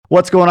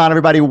What's going on,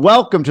 everybody?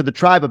 Welcome to the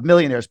Tribe of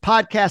Millionaires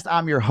podcast.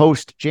 I'm your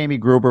host, Jamie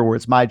Gruber, where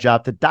it's my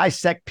job to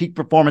dissect peak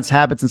performance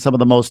habits and some of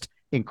the most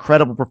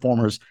incredible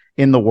performers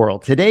in the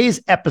world. Today's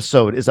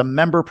episode is a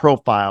member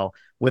profile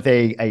with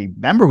a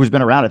member who's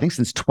been around, I think,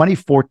 since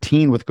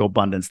 2014 with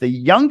GoBundance, the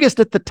youngest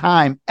at the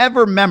time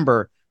ever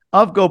member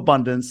of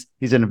GoBundance.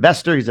 He's an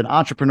investor. He's an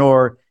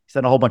entrepreneur. He's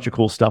done a whole bunch of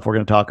cool stuff we're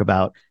going to talk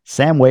about.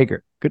 Sam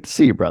Wegert, good to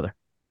see you, brother.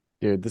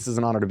 Dude, this is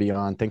an honor to be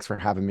on. Thanks for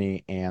having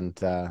me. And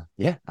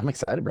yeah, I'm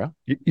excited, bro.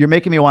 You're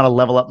making me want to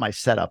level up my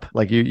setup.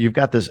 Like you've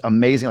got this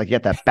amazing, like you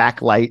got that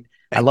backlight.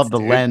 I love the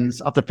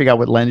lens. I'll have to figure out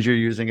what lens you're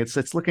using.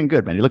 It's looking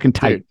good, man. You're looking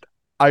tight. Dude,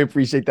 I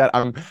appreciate that.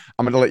 I'm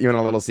going to let you in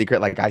a little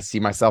secret. Like I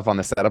see myself on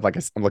the setup. Like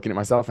I'm looking at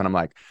myself and I'm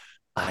like,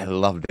 I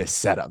love this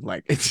setup.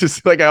 Like, it's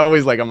just like,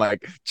 I'm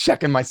like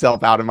checking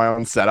myself out in my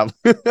own setup.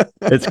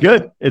 It's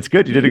good. It's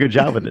good. You did a good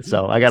job with it.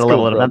 So I got to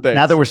level it up.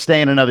 Now that we're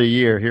staying another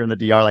year here in the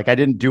DR, like I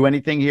didn't do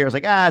anything here. I was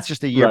like, it's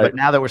just a year. Right. But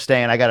now that we're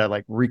staying, I got to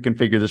like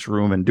reconfigure this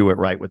room and do it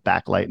right with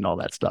backlight and all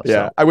that stuff.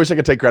 Yeah. So I wish I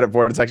could take credit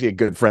for it. It's actually a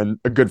good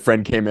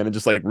friend came in and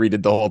just like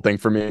redid the whole thing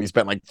for me. And he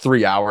spent like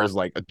 3 hours,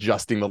 like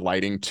adjusting the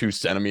lighting 2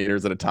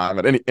 centimeters at a time.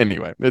 But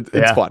anyway,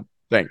 it's fun.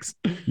 Thanks.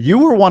 You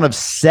were one of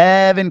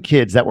 7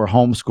 kids that were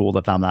homeschooled,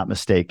 if I'm not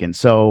mistaken.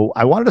 So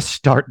I wanted to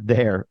start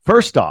there.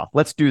 First off,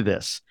 let's do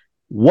this.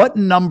 What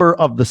number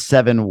of the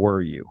 7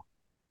 were you?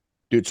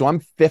 Dude, so I'm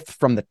 5th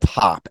from the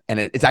top, and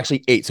it's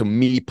actually 8. So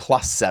me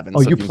plus 7.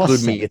 Oh, so you if you plus include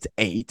 7. me, it's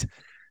 8.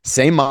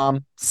 Same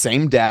mom,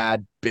 same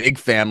dad, big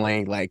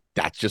family. Like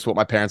that's just what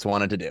my parents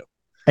wanted to do.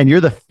 And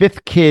you're the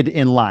 5th kid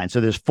in line. So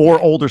there's 4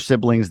 older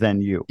siblings than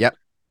you. Yep.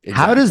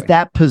 Exactly. How does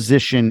that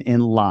position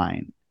in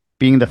line,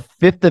 being the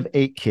 5th of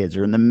 8 kids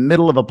or in the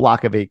middle of a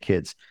block of 8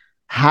 kids,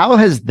 how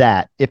has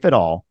that, if at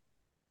all,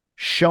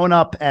 shown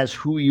up as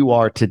who you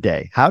are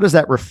today? How does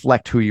that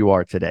reflect who you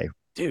are today?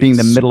 Dude, being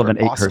the middle of an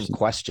 8 person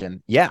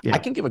question. Yeah, I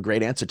can give a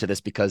great answer to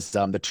this because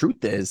the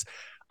truth is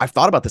I've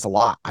thought about this a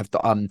lot. So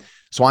I'm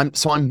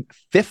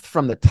 5th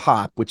from the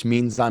top, which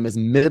means I'm as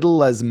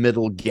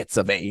middle gets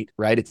of 8,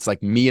 right? It's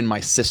like me and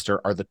my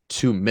sister are the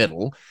 2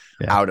 middle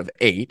out of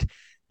 8.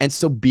 And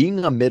so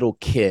being a middle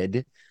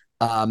kid,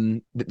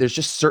 there's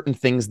just certain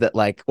things that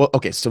like, well,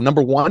 okay. So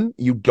number one,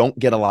 you don't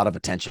get a lot of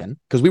attention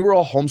because we were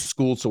all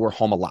homeschooled. So we're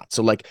home a lot.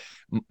 So like,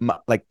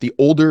 like the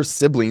older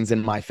siblings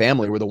in my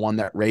family were the one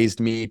that raised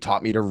me,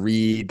 taught me to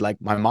read. Like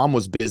my mom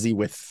was busy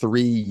with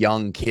 3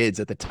 young kids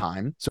at the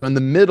time. So in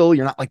the middle,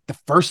 you're not like the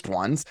first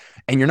ones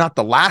and you're not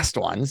the last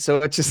one. So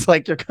it's just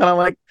like, you're kind of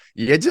like,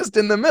 you're just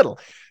in the middle.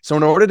 So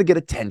in order to get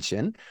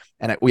attention,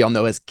 and we all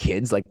know as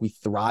kids, like we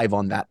thrive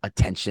on that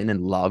attention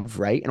and love,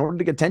 right? In order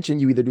to get attention,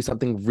 you either do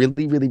something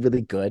really, really,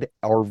 really good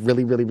or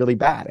really, really, really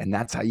bad. And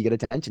that's how you get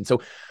attention.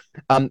 So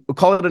we'll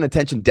call it an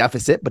attention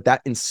deficit, but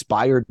that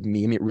inspired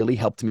me. And it really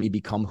helped me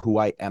become who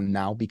I am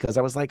now because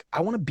I was like,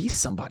 I want to be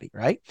somebody,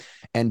 right?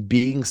 And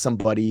being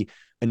somebody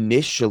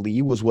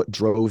initially was what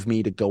drove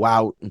me to go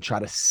out and try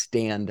to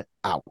stand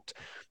out.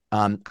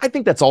 I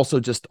think that's also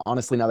just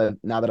honestly, now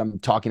that I'm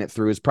talking it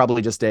through, is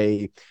probably just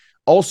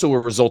also a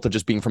result of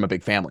just being from a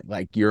big family.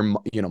 Like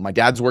my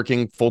dad's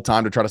working full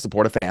time to try to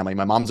support a family.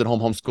 My mom's at home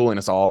homeschooling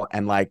us all.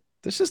 And like,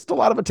 there's just a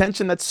lot of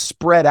attention that's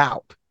spread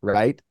out,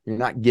 right? You're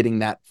not getting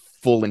that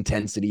full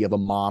intensity of a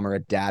mom or a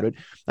dad. But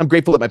I'm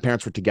grateful that my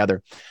parents were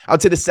together. I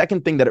would say the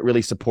second thing that it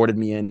really supported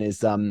me in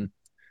is,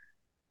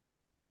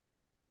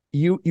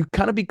 you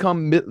kind of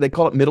become, they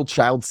call it middle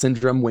child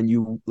syndrome, when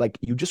you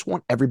just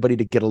want everybody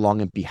to get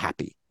along and be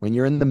happy. When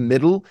you're in the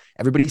middle,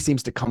 everybody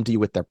seems to come to you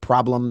with their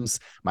problems.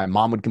 My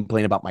mom would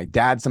complain about my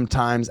dad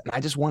sometimes, and I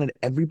just wanted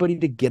everybody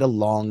to get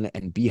along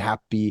and be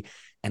happy.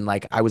 And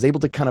like, I was able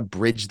to kind of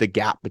bridge the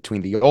gap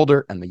between the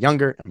older and the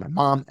younger and my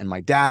mom and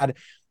my dad.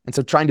 And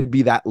so trying to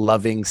be that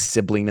loving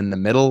sibling in the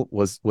middle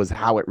was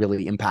how it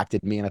really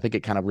impacted me. And I think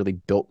it kind of really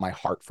built my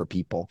heart for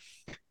people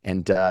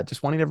and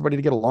just wanting everybody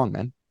to get along,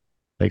 man.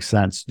 Makes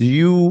sense. Do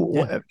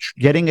you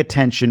getting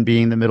attention,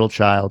 being the middle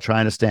child,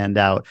 trying to stand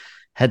out,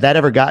 had that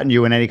ever gotten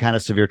you in any kind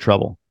of severe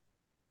trouble?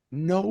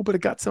 No, but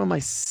it got some of my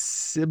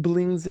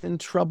siblings in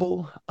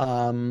trouble.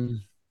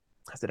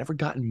 Has it ever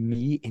gotten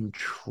me in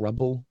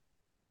trouble?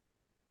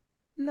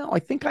 No, I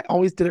think I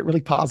always did it really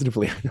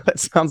positively. That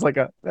sounds like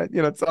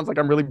it sounds like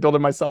I'm really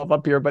building myself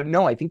up here, but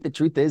no, I think the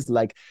truth is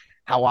like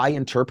how I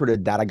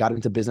interpreted that. I got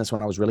into business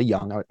when I was really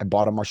young. I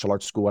bought a martial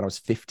arts school when I was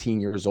 15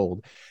 years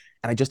old.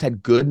 And I just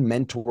had good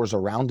mentors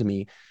around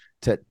me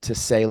to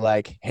say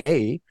like,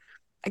 hey,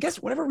 I guess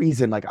whatever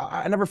reason, like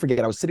I never forget,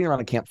 I was sitting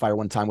around a campfire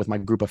one time with my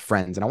group of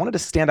friends and I wanted to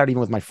stand out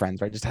even with my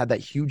friends, right? I just had that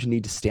huge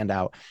need to stand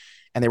out.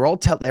 And they were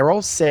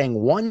all saying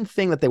one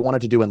thing that they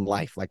wanted to do in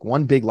life, like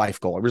one big life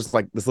goal. It was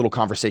like this little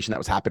conversation that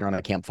was happening around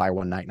a campfire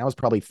one night. And I was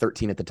probably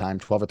 13 at the time,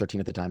 12 or 13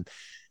 at the time.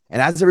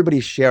 And as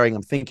everybody's sharing,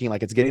 I'm thinking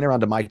like it's getting around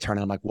to my turn.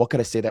 And I'm like, what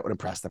could I say that would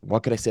impress them?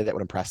 What could I say that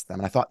would impress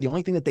them? And I thought the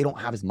only thing that they don't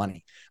have is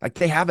money. Like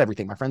they have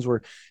everything. My friends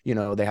were,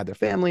 they had their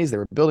families, they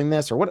were building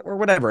this or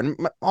whatever.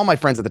 And all my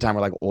friends at the time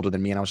were like older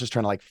than me. And I was just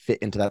trying to like fit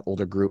into that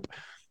older group.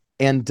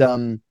 And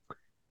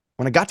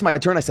when I got to my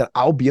turn, I said,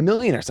 I'll be a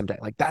millionaire someday.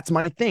 Like, that's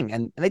my thing.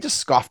 And they just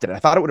scoffed at it. I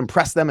thought it would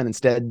impress them. And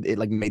instead it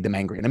like made them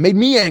angry, and it made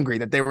me angry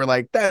that they were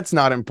like, that's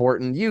not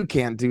important. You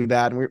can't do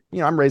that. And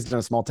I'm raised in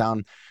a small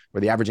town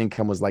where the average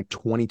income was like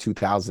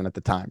 22,000 at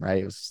the time. Right.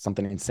 It was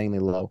something insanely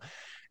low.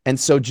 And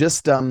so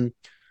just,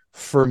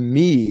 for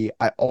me,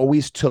 I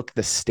always took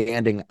the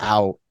standing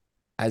out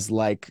as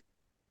like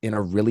in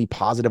a really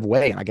positive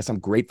way. And I guess I'm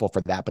grateful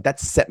for that, but that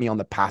set me on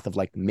the path of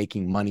like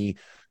making money,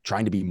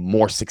 trying to be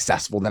more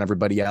successful than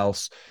everybody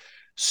else.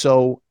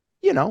 So,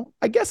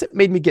 I guess it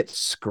made me get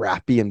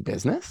scrappy in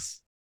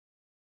business.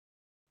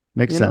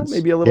 Makes sense.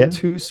 Maybe a little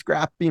too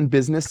scrappy in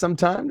business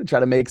sometime to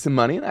try to make some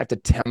money. And I have to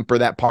temper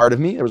that part of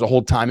me. There was a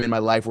whole time in my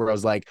life where I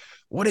was like,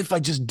 what if I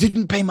just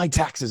didn't pay my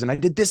taxes and I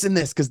did this and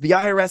this? Because the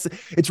IRS,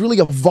 it's really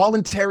a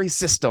voluntary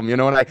system,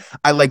 and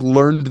I like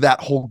learned that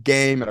whole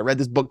game. And I read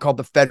this book called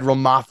The Federal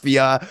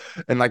Mafia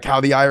and like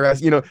how the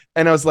IRS,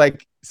 and I was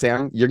like,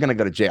 Sam, you're going to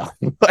go to jail.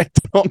 Like,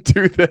 don't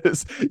do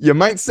this. You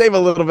might save a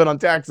little bit on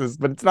taxes,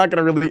 but it's not going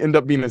to really end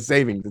up being a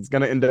savings. It's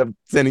going to end up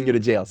sending you to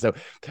jail. So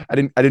I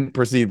didn't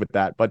proceed with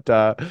that. But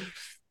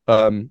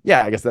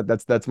yeah, I guess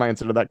that's my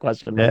answer to that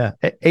question. Yeah.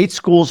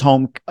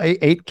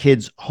 8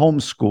 kids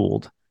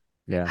homeschooled.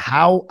 Yeah.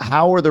 How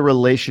are the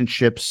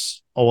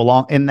relationships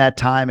along in that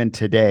time and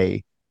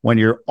today when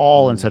you're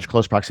all in such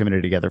close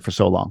proximity together for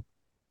so long?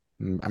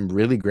 I'm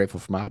really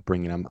grateful for my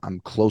upbringing. I'm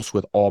close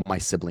with all my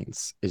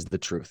siblings, is the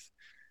truth.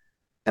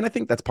 And I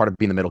think that's part of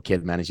being the middle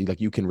kid, man, is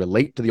you can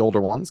relate to the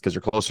older ones because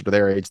you're closer to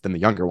their age than the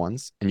younger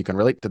ones. And you can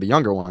relate to the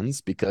younger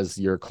ones because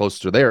you're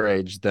closer to their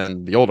age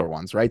than the older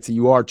ones, right? So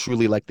you are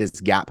truly like this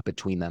gap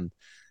between them.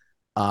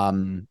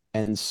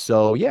 And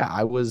so, yeah,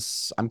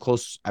 I'm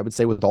close, I would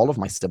say, with all of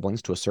my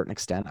siblings to a certain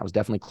extent. I was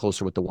definitely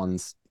closer with the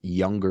ones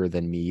younger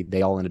than me.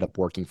 They all ended up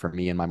working for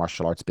me in my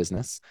martial arts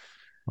business.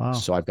 Wow.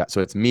 So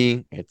it's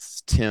me,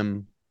 it's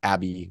Tim,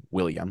 Abby,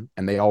 William,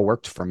 and they all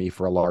worked for me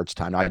for a large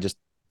time. I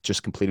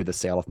just completed the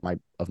sale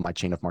of my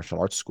chain of martial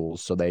arts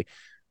schools. So they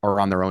are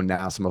on their own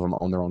now. Some of them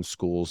own their own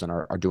schools and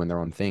are doing their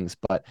own things,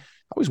 but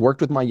I always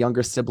worked with my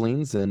younger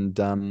siblings, and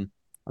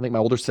I think my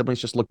older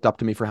siblings just looked up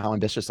to me for how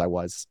ambitious I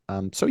was.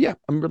 So yeah,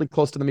 I'm really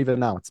close to them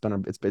even now. It's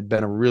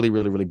been a really,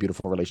 really, really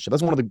beautiful relationship.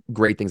 That's one of the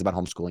great things about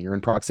homeschooling. You're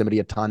in proximity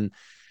a ton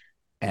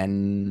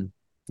and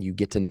you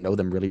get to know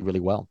them really,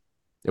 really well.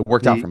 It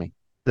worked out for me.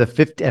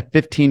 At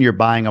 15, you're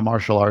buying a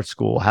martial arts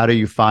school. How do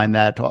you find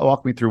that?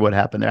 Walk me through what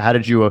happened there. How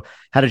did you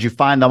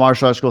find the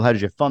martial arts school? How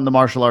did you fund the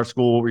martial arts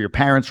school? What were your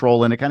parents'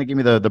 role in it? Kind of give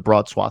me the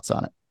broad swaths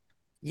on it.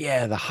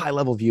 Yeah, the high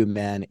level view,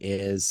 man,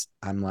 is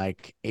I'm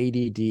like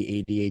ADD,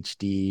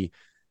 ADHD.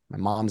 My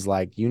mom's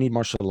like, you need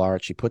martial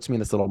arts. She puts me in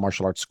this little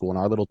martial arts school in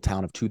our little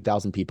town of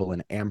 2,000 people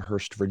in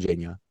Amherst,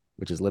 Virginia,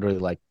 which is literally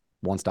like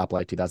one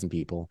stoplight, 2,000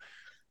 people.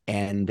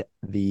 And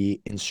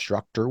the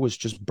instructor was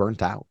just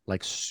burnt out,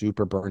 like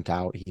super burnt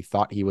out. He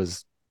thought he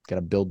was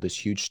going to build this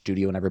huge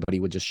studio and everybody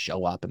would just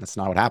show up. And that's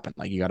not what happened.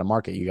 Like, you got to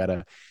market, you got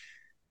to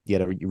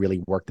really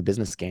work the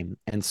business game.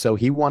 And so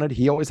he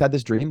always had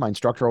this dream. My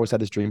instructor always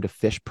had this dream to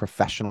fish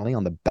professionally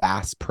on the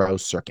Bass Pro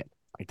circuit.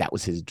 Like, that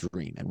was his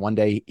dream. And one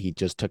day he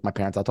just took my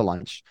parents out to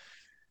lunch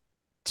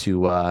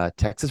to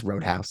Texas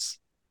Roadhouse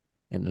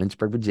in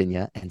Lynchburg,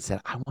 Virginia, and said,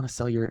 I want to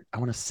sell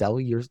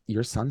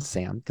your son,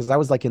 Sam. Because I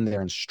was like in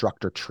their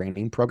instructor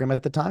training program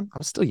at the time. I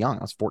was still young.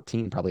 I was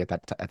 14 probably at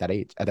that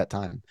age, at that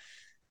time.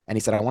 And he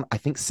said, I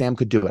think Sam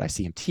could do it. I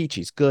see him teach.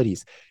 He's good.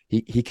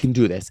 He can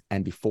do this.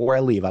 And before I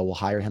leave, I will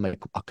hire him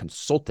a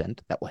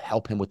consultant that will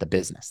help him with the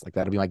business. Like,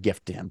 that'll be my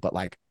gift to him. But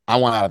like, I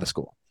want out of the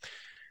school.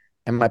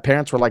 And my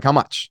parents were like, how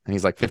much? And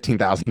he's like,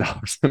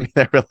 $15,000. And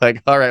they were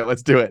like, all right,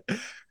 let's do it.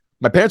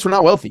 My parents were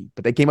not wealthy,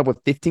 but they came up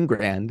with 15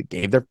 grand,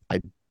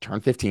 I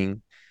turned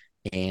 15,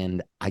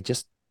 and I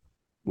just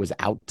was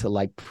out to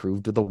like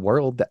prove to the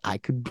world that I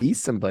could be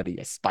somebody.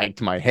 I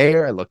spiked my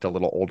hair. I looked a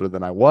little older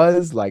than I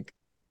was. Like,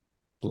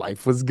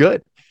 life was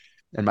good.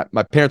 And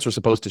my parents were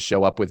supposed to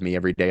show up with me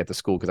every day at the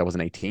school because I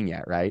wasn't 18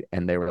 yet. Right.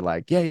 And they were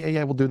like,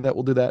 yeah, we'll do that.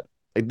 We'll do that.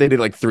 Like, they did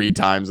like 3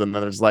 times. And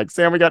then it's like,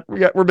 Sam,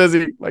 we're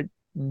busy. Like,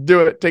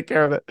 do it. Take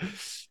care of it.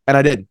 And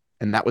I did.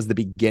 And that was the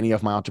beginning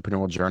of my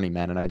entrepreneurial journey,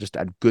 man. And I just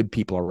had good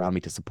people around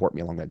me to support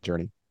me along that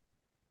journey.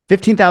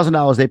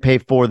 $15,000 they pay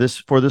for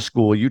the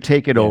school. You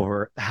take it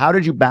over. How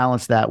did you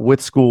balance that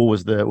with school?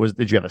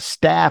 Did you have a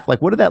staff?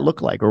 Like, what did that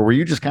look like? Or were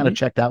you just kind of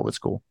checked out with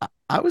school?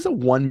 I was a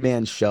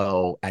one-man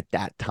show at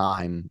that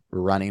time,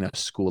 running a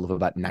school of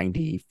about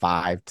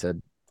 95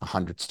 to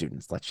 100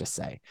 students, let's just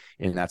say,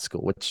 in that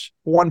school, which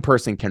one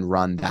person can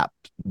run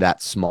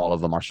that small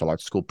of a martial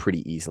arts school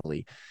pretty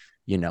easily.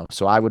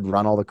 So I would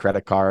run all the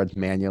credit cards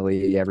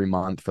manually every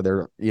month for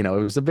their, it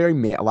was a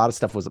lot of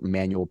stuff was a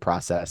manual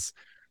process.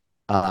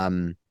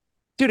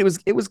 Dude,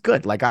 it was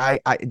good. Like, I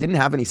didn't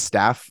have any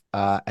staff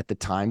at the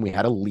time. We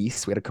had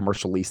a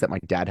commercial lease that my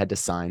dad had to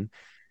sign.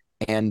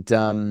 And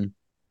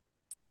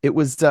it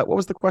was, what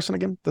was the question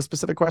again? The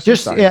specific question?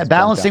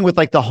 Balancing with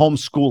like the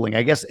homeschooling,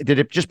 I guess. Did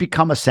it just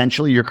become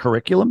essentially your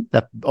curriculum,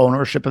 that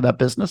ownership of that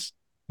business?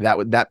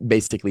 That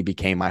basically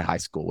became my high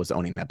school, was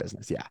owning that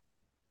business. Yeah.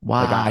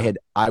 Like Wow.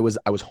 I was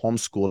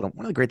homeschooled. And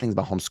one of the great things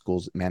about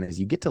homeschools, man, is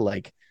you get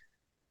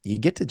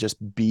to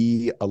just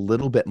be a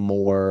little bit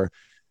more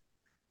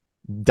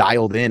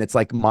dialed in. It's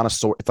like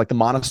Montessori. It's like the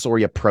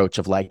Montessori approach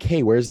of like,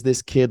 hey, where's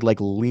this kid like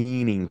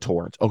leaning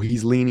towards? Oh,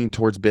 he's leaning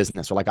towards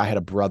business. Or like I had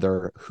a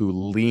brother who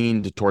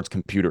leaned towards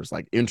computers,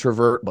 like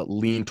introvert, but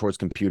leaned towards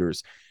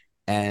computers.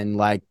 And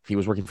like he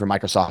was working for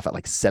Microsoft at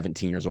like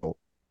 17 years old.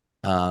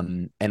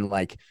 And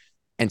like,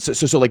 and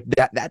so like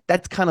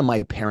that's kind of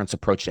my parents'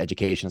 approach to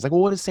education. It's like,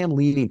 well, what is Sam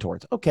leaning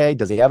towards? Okay,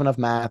 does he have enough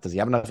math? Does he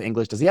have enough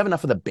English? Does he have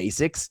enough of the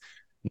basics?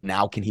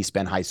 Now can he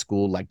spend high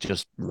school like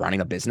just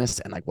running a business?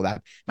 And like, well,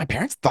 that my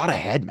parents thought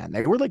ahead, man.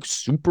 They were like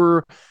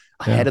super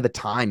Yeah. ahead of the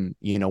time,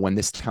 you know, when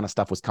this kind of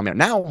stuff was coming out.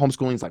 Now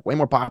homeschooling is like way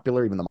more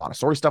popular. Even the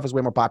Montessori stuff is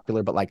way more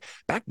popular. But like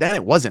back then,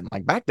 it wasn't.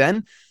 Like back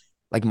then,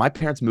 like my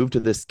parents moved to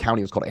this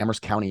county. It was called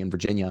Amherst County in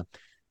Virginia,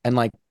 and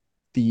like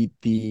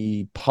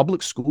the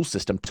public school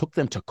system took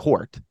them to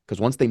court because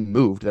once they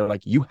moved, they were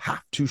like, you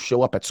have to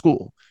show up at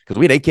school because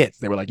we had 8 kids.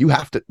 They were like, you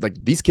have to like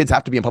these kids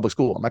have to be in public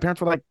school. And my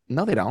parents were like,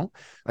 no, they don't.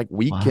 Like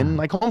we can Wow.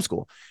 like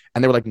homeschool,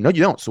 and they were like, no,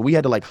 you don't. So we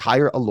had to like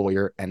hire a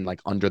lawyer and like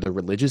under the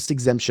religious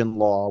exemption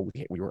law,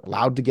 we were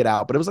allowed to get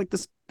out. But it was like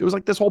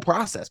this whole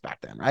process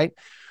back then, right?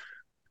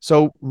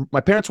 So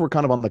my parents were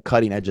kind of on the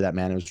cutting edge of that,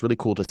 man. It was really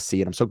cool to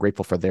see. And I'm so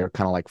grateful for their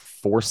kind of like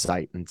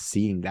foresight and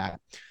seeing that.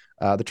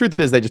 The truth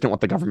is, they just didn't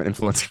want the government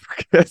influencing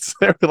their kids.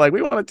 They were like,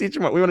 we want to teach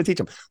them what we want to teach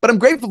them. But I'm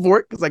grateful for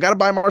it because I got to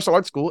buy martial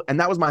arts school. And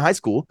that was my high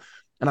school.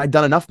 And I'd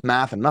done enough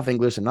math, enough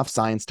English, enough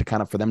science to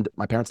kind of for them,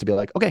 my parents to be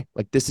like, okay,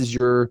 like this is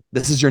your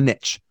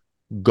niche.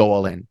 Go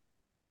all in.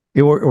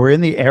 We're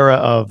in the era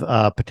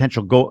of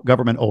potential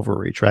government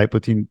overreach, right?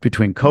 Between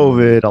Mm,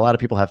 COVID, a lot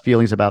of people have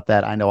feelings about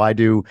that. I know I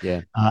do,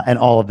 yeah. and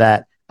all of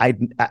that.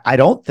 I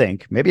don't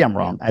think, maybe I'm Yeah.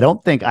 wrong. I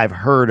don't think I've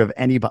heard of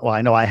anybody. Well,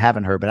 I know I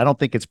haven't heard, but I don't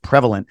think it's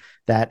prevalent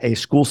that a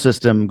school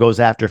system goes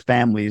after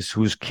families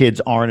whose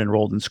kids aren't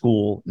enrolled in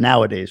school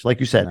nowadays.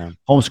 Like you said, No.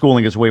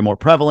 homeschooling is way more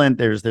prevalent.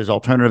 There's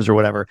alternatives or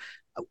whatever.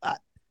 Uh,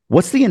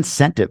 What's the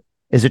incentive?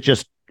 Is it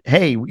just,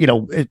 hey,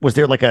 was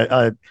there like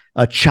a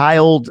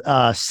child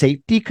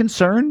safety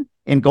concern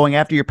in going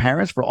after your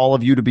parents for all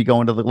of you to be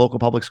going to the local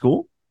public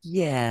school?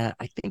 Yeah,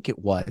 I think it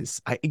was.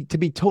 To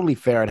be totally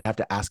fair, I'd have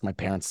to ask my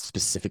parents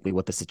specifically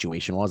what the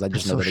situation was. I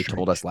That's just know so that they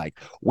told strange. us like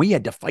we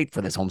had to fight for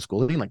this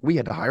homeschooling, like we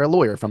had to hire a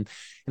lawyer from, and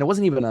it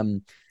wasn't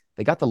even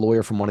they got the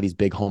lawyer from one of these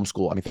big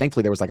homeschool. I mean,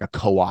 thankfully there was like a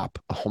co-op,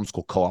 a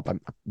homeschool co-op.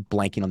 I'm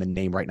blanking on the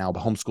name right now,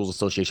 but Homeschools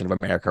Association of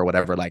America or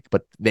whatever. Like,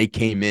 but they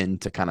came in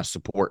to kind of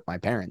support my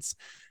parents.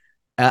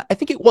 I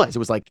think it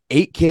was like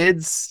 8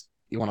 kids.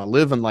 You want to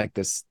live in like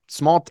this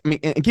small. I mean,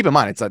 and keep in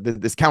mind, it's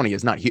this county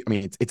is not. I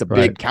mean, it's a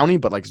Right. big county,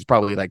 but like it's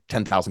probably like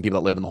 10,000 people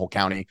that live in the whole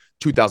county,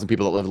 2,000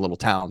 people that live in a little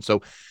town.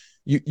 So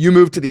you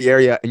move to the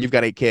area and you've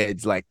got 8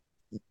 kids. Like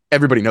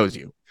everybody knows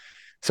you.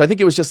 So I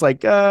think it was just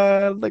like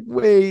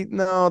wait,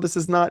 no, this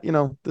is not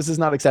this is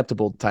not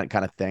acceptable kind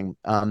of thing.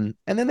 And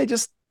then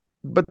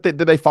but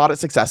they fought it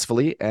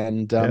successfully,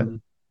 Yeah.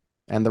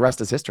 and the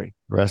rest is history.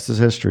 The rest is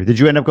history. Did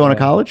you end up going to Yeah.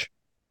 college?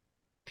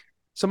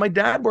 So my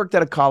dad worked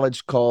at a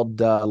college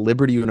called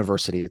Liberty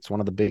University. It's one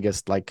of the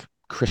biggest like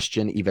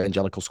Christian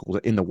evangelical schools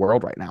in the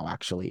world right now,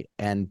 actually.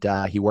 And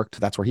he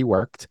worked. That's where he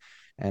worked.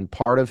 And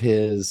part of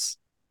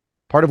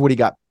what he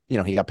got,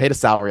 he got paid a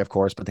salary, of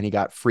course, but then he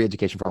got free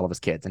education for all of his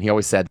kids. And he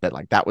always said that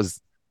like that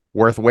was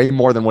worth way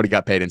more than what he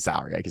got paid in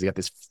salary, because he got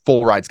this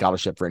full ride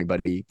scholarship for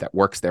anybody that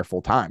works there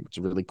full time, which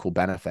is a really cool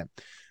benefit.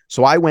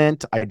 So I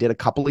did a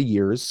couple of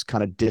years,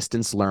 kind of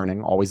distance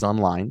learning, always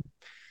online,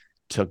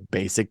 took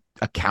basic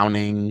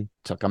accounting,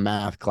 took a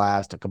math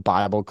class, took a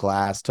Bible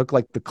class, took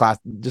like the class,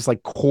 just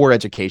like core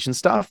education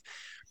stuff.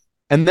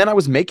 And then I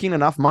was making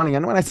enough money.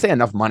 And when I say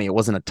enough money, it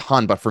wasn't a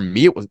ton, but for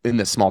me, it was in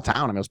this small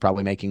town. I mean, I was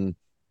probably making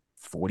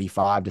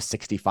 45 to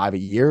 65 a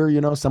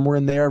year, somewhere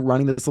in there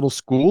running this little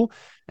school.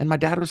 And my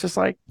dad was just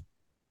like,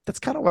 that's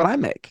kind of what I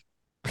make.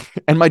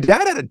 And my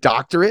dad had a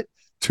doctorate,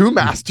 2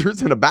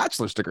 masters, and a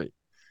bachelor's degree.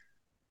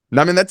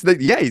 I mean,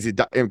 he's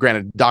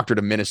granted doctorate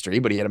of ministry,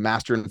 but he had a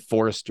master in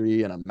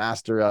forestry and a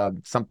master of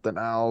something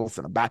else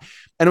and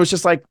it was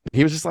just like,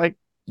 he was just like,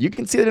 you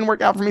can see it didn't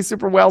work out for me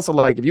super well. So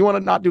like, if you want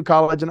to not do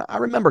college, and I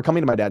remember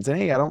coming to my dad and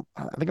saying, hey, I think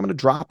I'm going to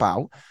drop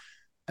out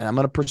and I'm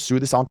going to pursue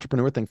this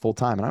entrepreneur thing full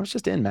time. And I was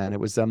just in, man.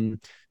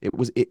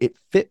 It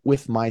fit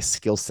with my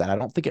skill set. I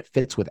don't think it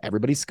fits with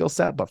everybody's skill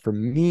set, but for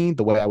me,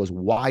 the way I was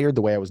wired,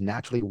 the way I was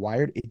naturally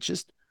wired,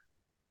 it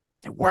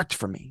worked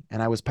for me.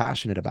 And I was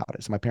passionate about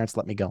it. So my parents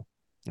let me go.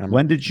 And I'm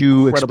When did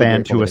you incredibly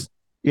expand grateful to they a did.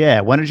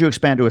 yeah, when did you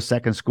expand to a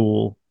second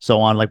school,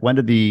 so on? Like when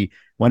did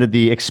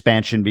the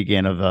expansion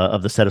begin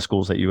of the set of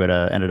schools that you had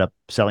ended up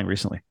selling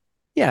recently?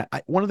 Yeah,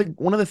 one of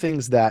the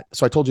things that,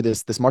 so I told you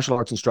this martial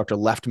arts instructor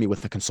left me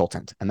with a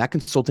consultant, and that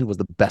consultant was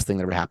the best thing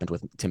that ever happened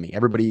to me.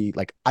 Everybody,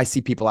 like, I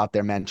see people out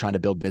there, man, trying to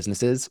build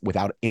businesses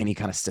without any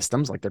kind of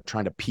systems, like they're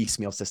trying to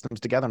piecemeal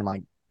systems together, and I'm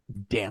like,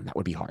 damn, that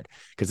would be hard.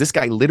 Because this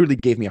guy literally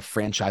gave me a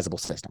franchisable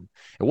system.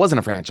 It wasn't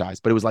a franchise,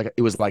 but it was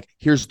like,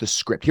 here's the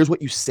script. Here's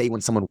what you say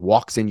when someone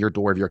walks in your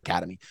door of your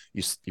academy.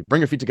 You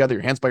bring your feet together,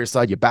 your hands by your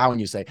side, you bow, and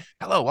you say,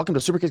 "Hello, welcome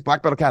to Super Kicks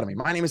Black Belt Academy.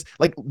 My name is,"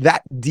 like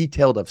that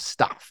detailed of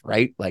stuff,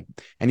 right? Like,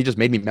 and he just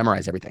made me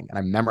memorize everything. And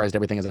I memorized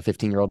everything as a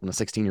 15-year-old and a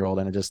 16-year-old.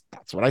 And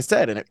that's what I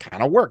said. And it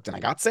kind of worked. And I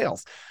got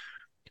sales.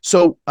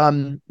 So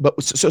in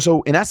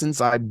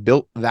essence, I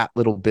built that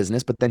little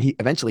business, but then he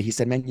eventually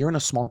said, "Man, you're in a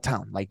small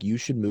town. Like you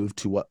should move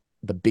to what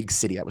the big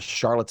city." That was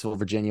Charlottesville,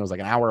 Virginia. It was like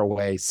an hour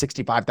away,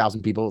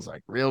 65,000 people. It was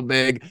like real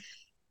big.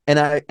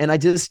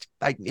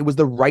 It was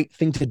the right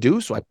thing to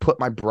do. So I put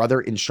my brother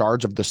in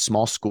charge of the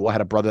small school. I had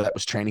a brother that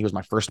was training. He was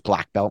my first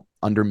black belt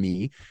under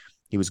me.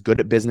 He was good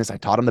at business. I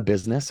taught him the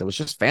business. It was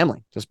just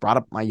family, just brought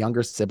up my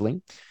younger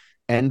sibling.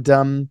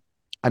 And,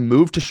 I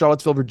moved to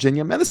Charlottesville,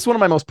 Virginia. Man, this is one of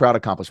my most proud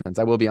accomplishments.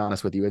 I will be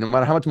honest with you. And no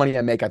matter how much money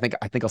I make, I think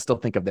I'll still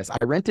think of this. I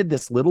went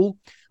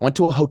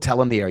to a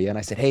hotel in the area and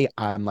I said, "Hey,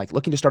 I'm like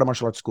looking to start a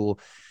martial arts school.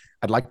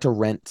 I'd like to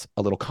rent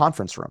a little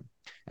conference room."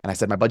 And I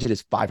said, "My budget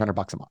is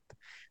 $500 a month."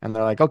 And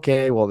they're like,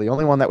 "Okay, well, the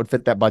only one that would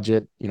fit that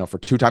budget, for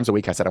 2 times a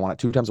week," I said, "I want it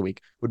 2 times a week,"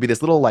 would be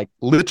this little, like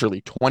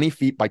literally 20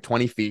 feet by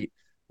 20 feet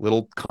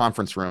little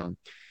conference room.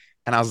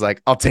 And I was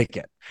like, "I'll take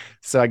it."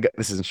 So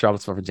this is in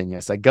Charlottesville,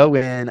 Virginia. So I go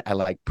in, I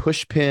like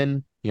push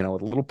pin, with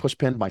a little push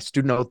pin, my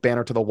student oath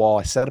banner to the wall.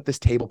 I set up this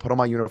table, put all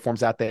my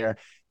uniforms out there,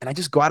 and I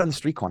just go out on the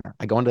street corner.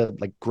 I go into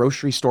like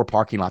grocery store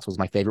parking lots was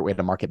my favorite way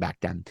to market back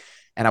then.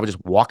 And I would just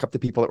walk up to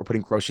people that were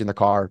putting groceries in the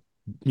car,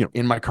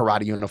 in my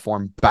karate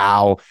uniform,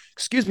 bow.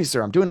 "Excuse me,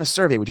 sir, I'm doing a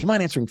survey. Would you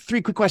mind answering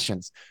 3 quick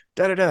questions?"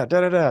 Da da da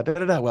da da da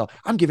da da. "Well,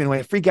 I'm giving away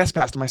a free guest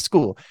pass to my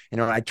school."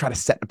 I try to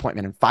set an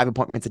appointment, and 5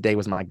 appointments a day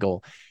was my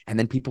goal. And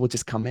then people would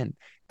just come in,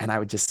 and I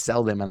would just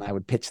sell them, and I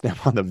would pitch them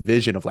on the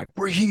vision of like,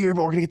 "We're here,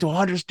 but we're gonna get to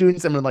 100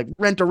 students. I'm gonna like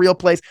rent a real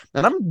place."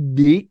 And I'm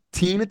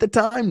 18 at the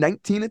time,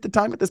 19 at the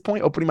time at this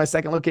point, opening my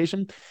second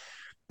location.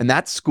 And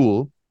that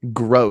school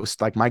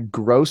grossed, like my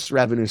gross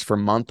revenues for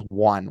month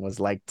 1 was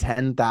like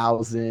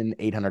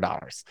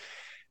 $10,800.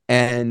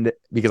 And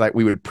because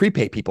we would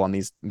prepay people on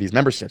these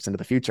memberships into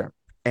the future.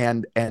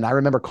 And I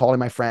remember calling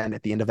my friend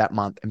at the end of that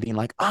month and being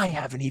like, "I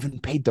haven't even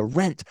paid the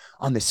rent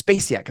on this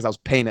space yet." Because I was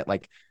paying it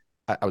like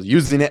I was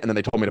using it, and then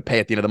they told me to pay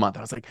at the end of the month.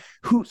 I was like,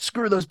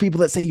 screw those people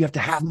that say you have to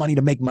have money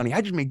to make money. I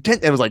just make 10.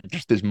 It was like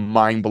just this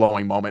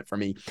mind-blowing moment for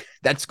me.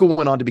 That school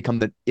went on to become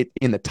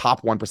in the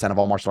top 1% of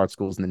all martial arts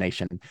schools in the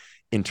nation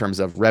in terms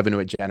of revenue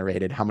it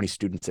generated, how many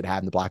students it had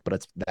in the black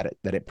belts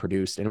that it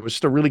produced. And it was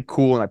just a really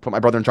cool, and I put my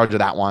brother in charge of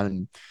that one.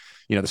 And,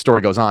 the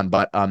story goes on,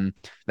 but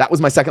that was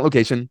my second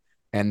location.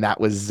 And that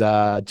was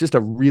just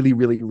a really,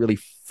 really, really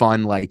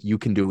fun, like you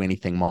can do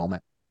anything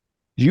moment.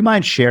 Do you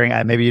mind sharing?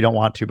 Maybe you don't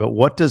want to, but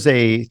what does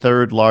a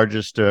third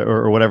largest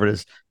or whatever it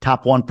is,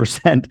 top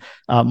 1%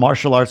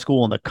 martial arts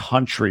school in the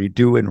country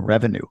do in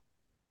revenue?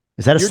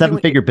 Is that a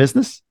 7-figure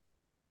business?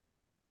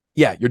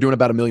 Yeah, you're doing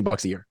about $1 million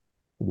a year.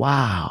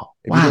 Wow.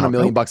 If you're doing $1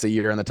 million a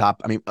year in the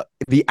top,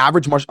 the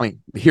average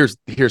here's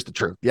the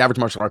truth. The average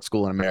martial arts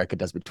school in America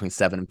does between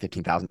 $7,000 and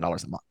 $15,000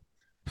 a month.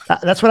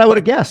 That's what I would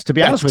have guessed, to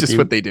be honest with you. That's just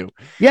what they do.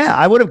 Yeah,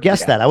 I would have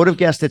guessed that. I would have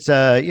guessed it's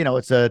a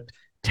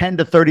 $10,000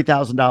 to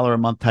 $30,000 a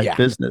month type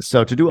business.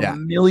 So to do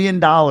 $1 million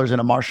in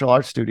a martial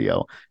arts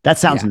studio, that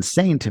sounds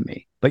insane to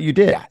me. But you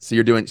did. Yeah. So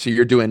you're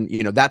doing,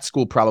 that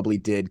school probably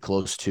did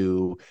close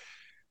to,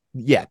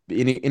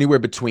 anywhere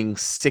between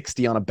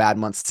 60 on a bad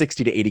month,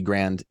 60 to 80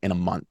 grand in a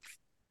month.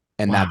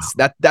 And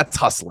that's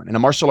hustling in a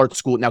martial arts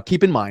school. Now,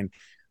 keep in mind,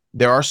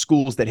 there are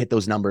schools that hit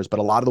those numbers, but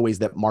a lot of the ways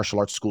that martial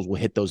arts schools will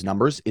hit those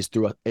numbers is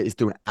through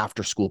an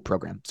after school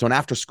program. So an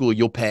after school,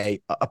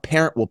 a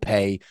parent will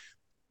pay,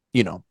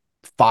 $500,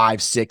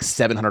 $600,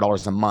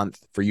 $700 a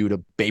month for you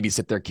to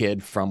babysit their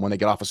kid from when they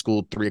get off of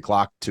school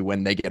 3:00 to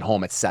when they get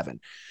home at 7.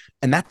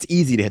 And that's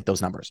easy to hit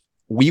those numbers.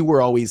 We were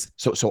always,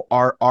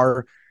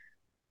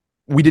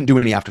 we didn't do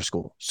any after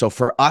school. So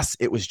for us,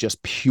 it was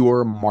just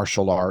pure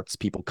martial arts,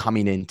 people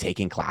coming in,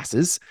 taking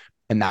classes.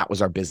 And that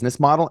was our business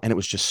model. And it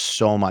was just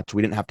so much.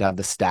 We didn't have to have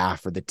the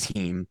staff or the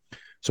team.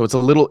 So it's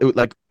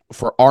like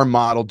for our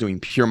model doing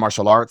pure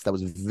martial arts, that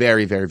was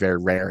very, very, very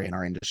rare in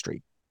our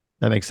industry.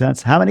 That makes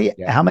sense. How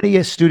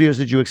many studios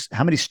did you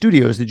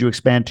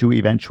expand to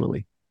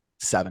eventually?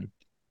 7.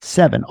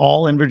 7,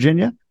 all in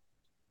Virginia?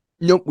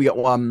 Nope. We had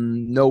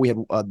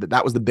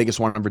that was the biggest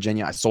one in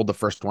Virginia. I sold the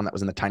first one that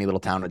was in the tiny little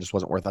town. It just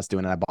wasn't worth us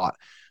doing it.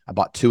 I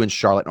bought 2 in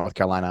Charlotte, North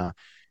Carolina,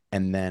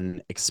 and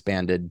then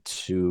expanded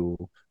to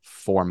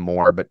 4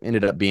 more, but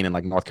ended up being in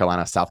like North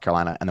Carolina, South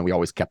Carolina, and then we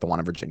always kept the one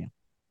in Virginia.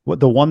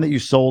 What, the one that you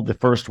sold, the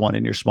first one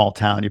in your small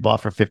town, you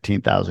bought for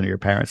 $15,000, your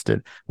parents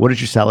did. What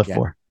did you sell it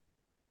for?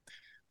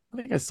 I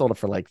think I sold it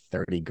for like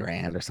 30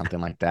 grand or something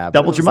like that.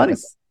 Doubled your money.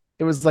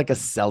 It was like a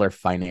seller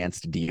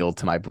financed deal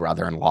to my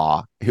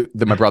brother-in-law.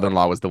 My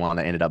brother-in-law was the one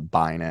that ended up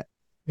buying it.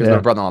 Because my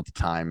brother-in-law at the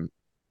time,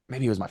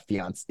 maybe he was my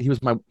fiance. He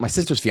was my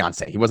sister's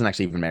fiance. He wasn't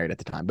actually even married at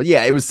the time. But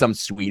yeah, it was some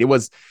sweet.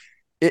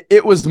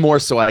 It was more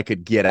so I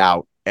could get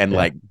out and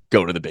like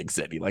go to the big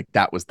city. Like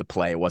that was the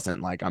play. It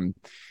wasn't like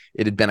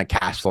it had been a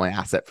cash flowing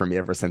asset for me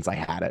ever since I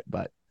had it.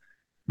 But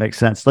Makes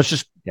sense. Let's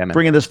just Yeah, man.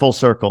 bring in this full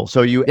circle.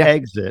 So you Yeah.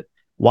 exit.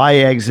 Why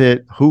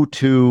exit? Who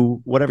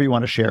to? Whatever you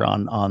want to share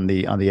on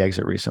the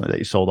exit recently that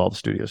you sold all the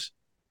studios.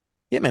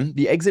 Yeah, man.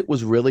 The exit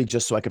was really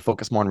just so I could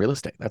focus more on real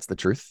estate. That's the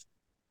truth.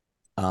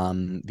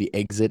 The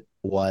exit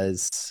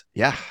was,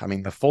 yeah, I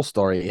mean, the full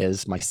story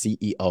is my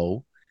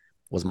CEO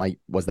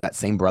was that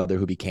same brother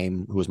who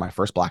was my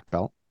first black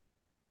belt.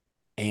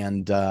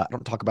 And I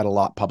don't talk about it a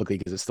lot publicly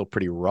because it's still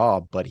pretty raw,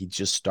 but he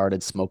just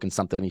started smoking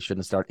something he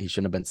shouldn't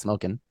have been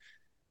smoking.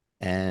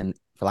 And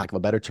for lack of a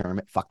better term,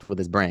 it fucked with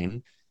his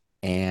brain.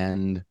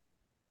 And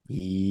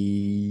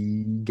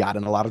he got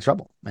in a lot of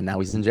trouble. And now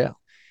he's in jail.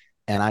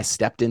 And I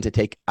stepped in to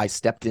take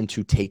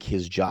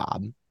his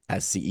job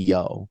as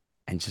CEO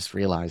and just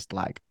realized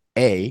like,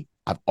 A,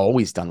 I've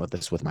always done with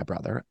this with my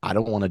brother. I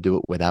don't want to do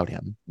it without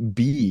him.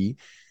 B,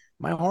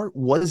 my heart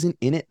wasn't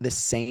in it the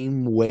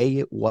same way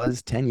it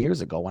was 10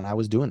 years ago when I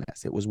was doing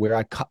this. It was where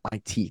I cut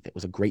my teeth. It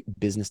was a great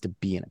business to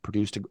be in. It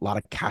produced a lot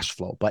of cash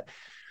flow, but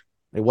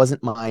it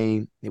wasn't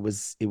my, it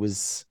was, it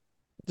just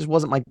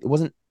wasn't my, it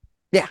wasn't,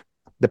 yeah,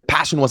 the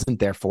passion wasn't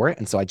there for it.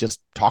 And so I just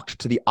talked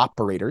to the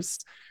operators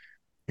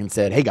and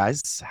said, hey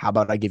guys, how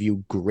about I give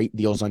you great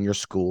deals on your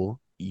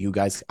school? You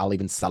guys, I'll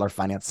even seller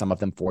finance some of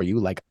them for you.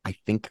 Like, I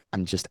think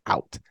I'm just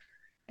out.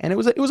 And it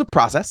was a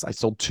process. I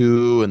sold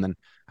two and then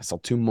I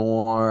sold two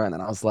more. And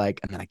then I was like,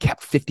 and then I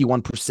kept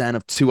 51%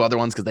 of two other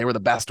ones because they were the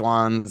best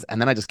ones.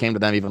 And then I just came to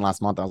them even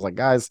last month. I was like,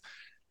 guys,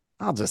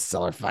 I'll just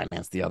seller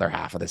finance the other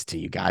half of this to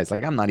you guys.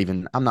 Like, I'm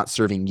not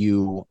serving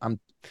you.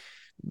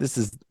 This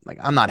is like,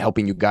 I'm not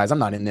helping you guys. I'm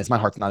not in this. My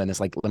heart's not in this.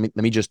 Like, I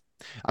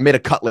made a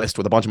cut list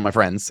with a bunch of my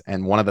friends.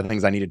 And one of the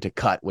things I needed to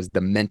cut was the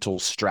mental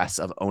stress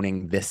of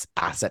owning this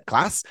asset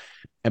class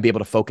and be able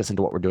to focus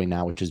into what we're doing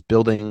now, which is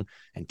building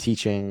and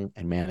teaching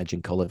and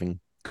managing co-living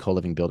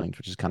buildings,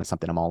 which is kind of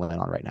something I'm all in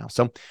on right now.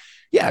 So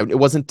yeah, it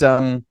wasn't,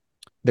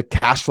 the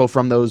cash flow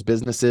from those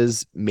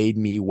businesses made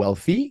me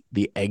wealthy.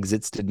 The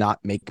exits did not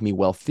make me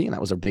wealthy. And that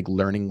was a big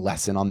learning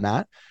lesson on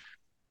that.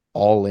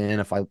 All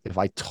in, if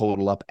I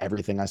total up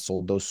everything I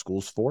sold those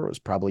schools for, it was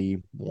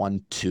probably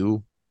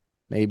 1-2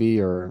 maybe,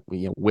 or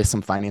with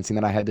some financing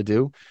that I had to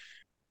do.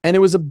 And it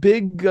was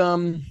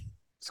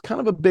it's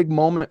kind of a big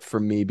moment for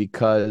me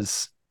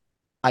because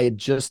I had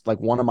just,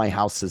 like, one of my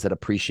houses had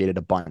appreciated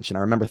a bunch. And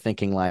I remember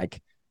thinking,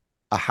 like,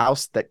 a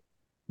house that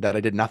I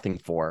did nothing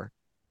for,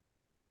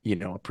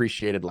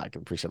 appreciated like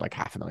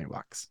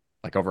 $500,000,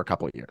 like over a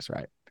couple of years,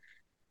 right?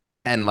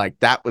 And like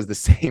that was the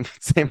same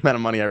amount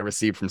of money I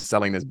received from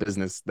selling this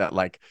business that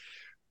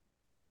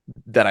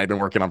I'd been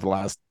working on for the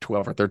last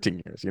 12 or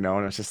 13 years, and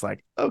it's just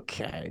like,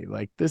 okay,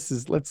 like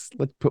let's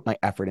put my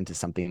effort into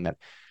something that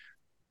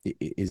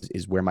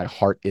is where my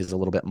heart is a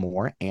little bit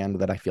more and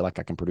that I feel like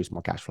I can produce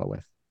more cash flow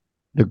with.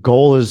 The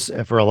goal is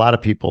for a lot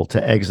of people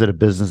to exit a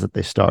business that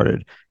they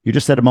started. You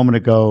just said a moment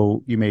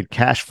ago, you made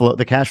cash flow.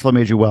 The cash flow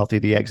made you wealthy.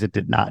 The exit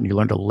did not. And you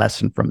learned a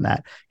lesson from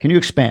that. Can you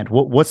expand?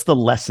 What's the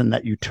lesson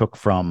that you took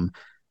from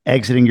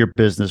exiting your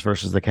business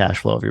versus the cash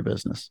flow of your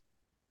business?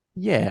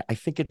 Yeah, I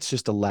think it's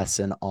just a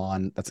lesson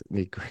on, that's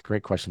a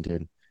great question,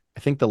 dude. I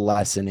think the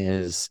lesson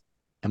is,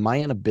 am I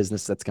in a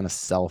business that's going to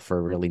sell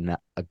for really not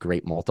a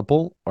great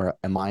multiple, or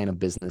am I in a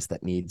business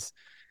that needs,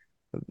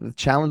 the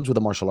challenge with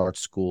a martial arts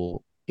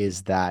school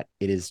is that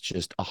it is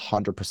just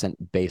 100%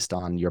 based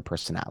on your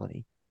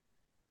personality.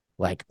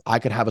 Like, I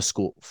could have a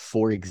school,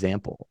 for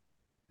example,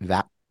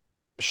 that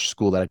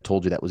school that I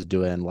told you that was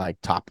doing like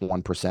top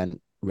 1%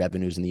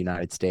 revenues in the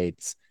United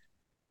States,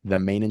 the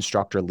main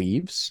instructor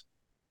leaves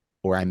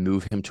or I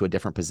move him to a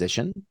different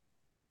position,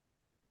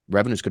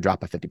 revenues could drop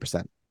by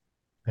 50%.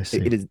 I It, see.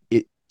 it is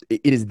it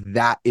it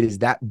is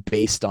that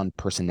based on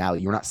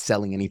personality. You're not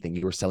selling anything.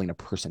 You are selling a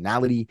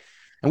personality.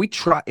 And we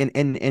try,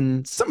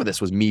 and some of this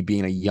was me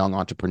being a young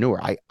entrepreneur.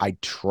 I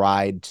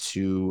tried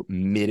to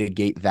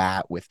mitigate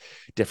that with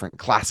different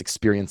class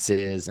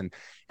experiences, and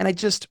I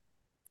just,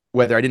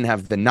 whether I didn't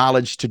have the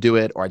knowledge to do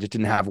it or I just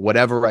didn't have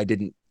whatever,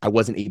 I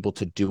wasn't able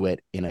to do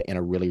it in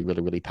a really,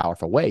 really, really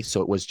powerful way.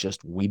 So it was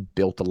just, we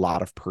built a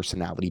lot of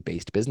personality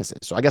based businesses.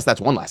 So I guess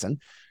that's one lesson.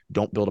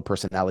 Don't build a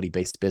personality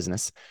based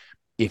business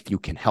if you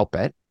can help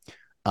it.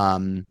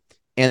 Um,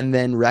 and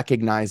then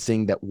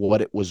recognizing that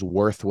what it was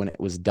worth when it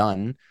was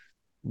done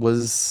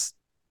was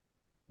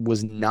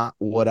not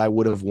what I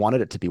would have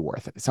wanted it to be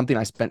worth. Something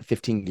I spent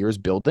 15 years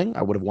building,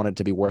 I would have wanted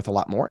to be worth a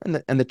lot more.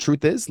 And the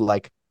truth is,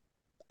 like,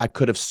 I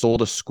could have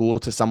sold a school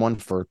to someone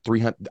for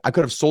 300. I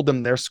could have sold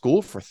them their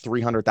school for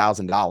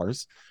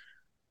 $300,000,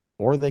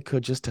 or they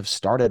could just have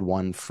started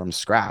one from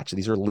scratch.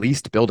 These are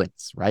leased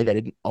buildings, right? I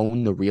didn't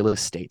own the real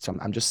estate. So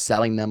I'm just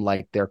selling them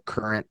like their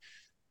current,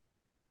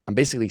 I'm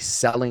basically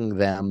selling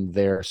them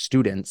their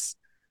students.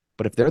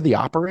 But if they're the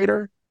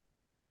operator,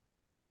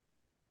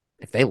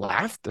 if they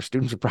left, their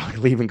students would probably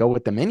leave and go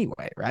with them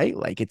anyway, right?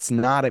 Like, it's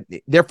not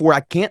therefore I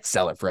can't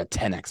sell it for a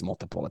 10x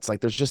multiple. It's like,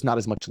 there's just not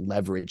as much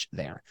leverage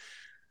there.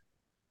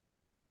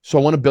 So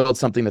I want to build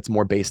something that's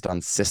more based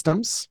on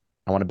systems.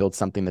 I want to build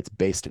something that's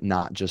based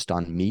not just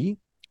on me,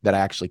 that I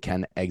actually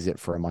can exit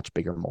for a much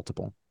bigger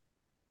multiple.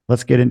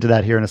 Let's get into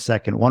that here in a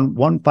second.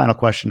 One final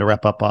question to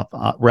wrap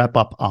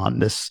up on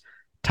this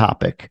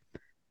topic.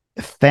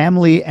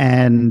 Family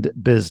and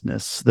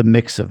business, the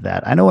mix of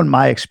that. I know in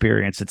my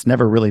experience, it's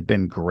never really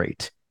been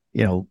great.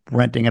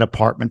 Renting an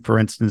apartment, for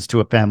instance, to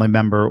a family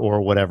member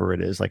or whatever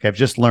it is. Like I've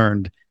just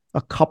learned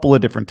a couple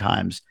of different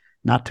times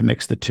not to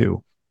mix the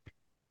two.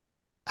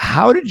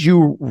 How did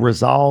you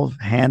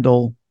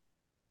handle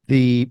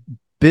the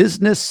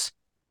business,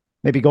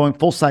 maybe going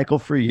full cycle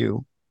for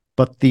you,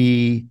 but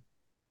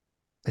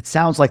it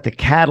sounds like the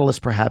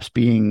catalyst perhaps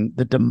being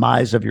the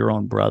demise of your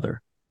own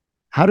brother.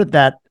 How did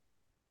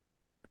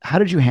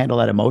you handle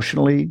that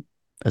emotionally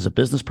as a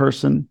business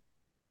person?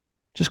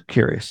 Just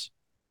curious.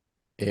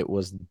 It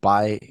was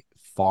by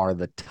far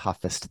the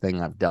toughest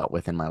thing I've dealt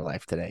with in my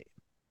life today,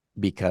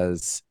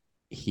 because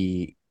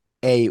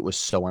it was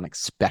so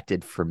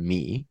unexpected for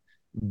me.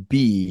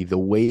 B, the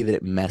way that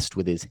it messed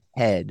with his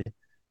head.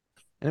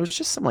 And it was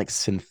just some like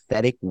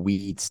synthetic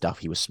weed stuff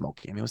he was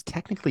smoking. I mean, it was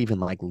technically even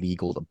like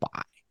legal to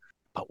buy,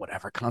 but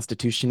whatever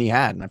constitution he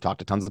had, and I've talked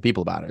to tons of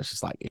people about it, it's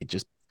just like, it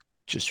just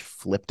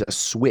flipped a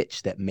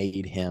switch that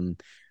made him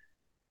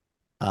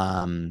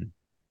a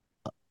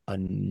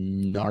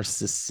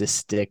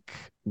narcissistic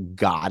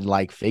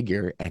godlike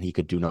figure, and he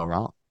could do no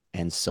wrong.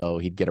 And so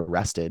he'd get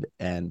arrested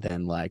and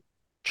then like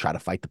try to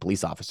fight the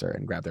police officer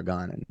and grab their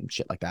gun and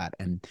shit like that.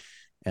 And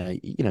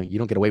you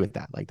don't get away with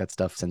that. Like that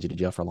stuff sends you to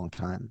jail for a long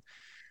time.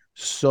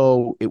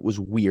 So it was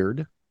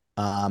weird.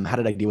 How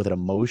did I deal with it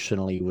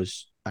emotionally?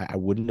 I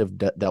wouldn't have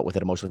dealt with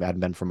it emotionally if it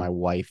hadn't been for my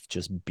wife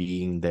just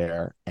being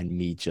there and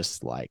me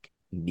just like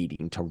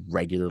needing to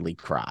regularly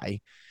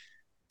cry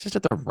just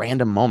at the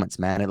random moments,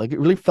 man. It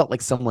really felt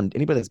like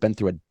anybody that's been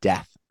through a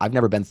death. I've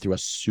never been through a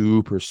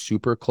super,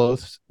 super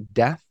close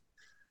death,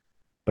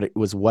 but it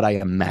was what I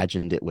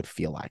imagined it would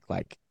feel like.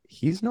 Like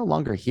he's no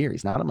longer here.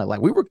 He's not in my life.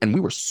 We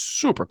were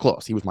super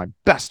close. He was my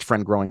best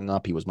friend growing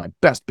up. He was my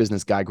best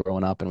business guy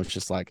growing up. And it was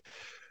just like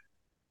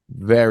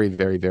very,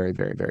 very, very,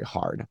 very, very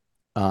hard.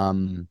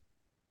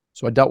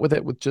 So I dealt with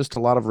it with just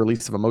a lot of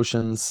release of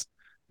emotions.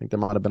 I think there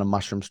might have been a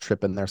mushrooms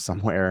trip in there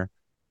somewhere.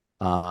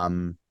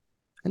 And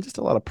just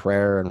a lot of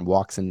prayer and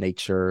walks in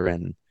nature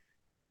and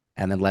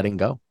then letting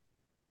go.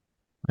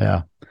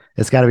 Yeah.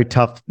 It's got to be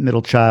tough,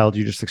 middle child,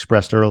 you just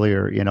expressed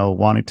earlier,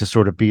 wanting to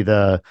sort of be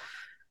the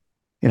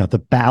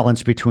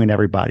balance between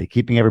everybody,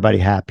 keeping everybody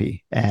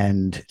happy,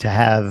 and to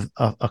have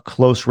a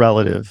close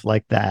relative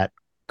like that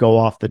go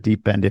off the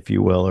deep end, if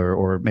you will,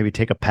 or maybe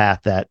take a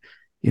path that,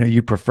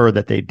 you prefer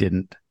that they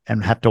didn't,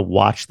 and have to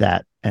watch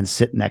that and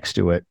sit next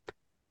to it.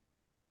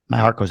 My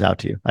heart goes out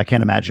to you. I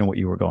can't imagine what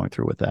you were going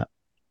through with that.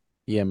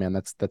 Yeah, man,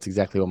 that's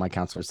exactly what my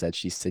counselor said.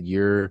 She said,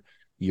 your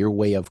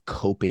way of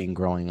coping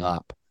growing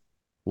up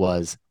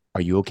was,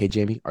 are you okay,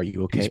 Jamie? Are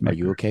you okay? Are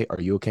you okay?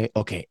 Are you okay?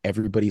 Okay,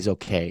 everybody's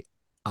okay.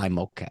 I'm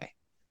okay.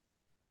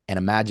 And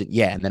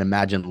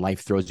imagine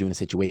life throws you in a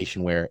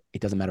situation where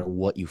it doesn't matter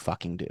what you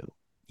fucking do,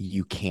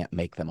 you can't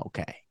make them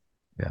okay.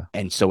 Yeah.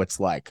 And so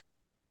it's like,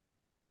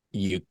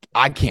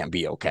 I can't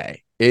be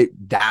okay.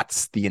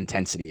 That's the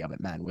intensity of it,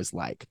 man, was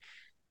like,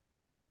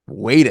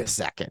 wait a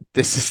second,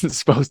 this isn't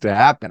supposed to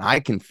happen.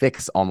 I can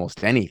fix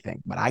almost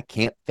anything, but I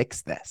can't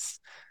fix this.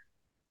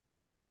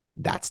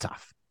 That's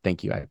tough.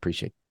 Thank you. I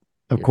appreciate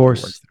Of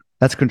course,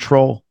 that's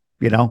control,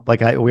 we all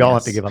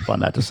have to give up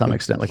on that to some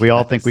extent. Like we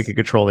all think we can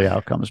control the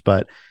outcomes,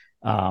 but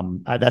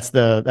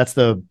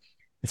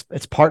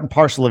it's part and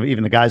parcel of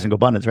even the guys in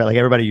GoBundance, right? Like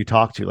everybody you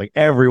talk to, like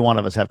every one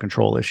of us have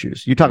control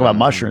issues. You talk about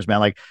mushrooms, man.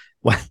 Like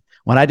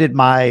when I did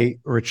my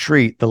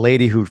retreat, the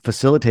lady who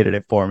facilitated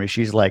it for me,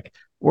 she's like,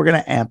 we're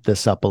going to amp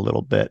this up a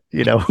little bit.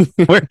 We're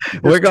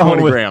going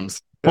 20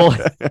 grams. Full,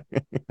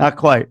 not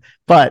quite,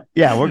 but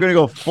yeah, we're going to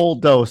go full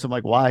dose. I'm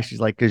like, why?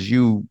 She's like, cause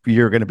you're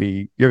going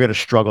to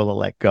struggle to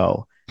let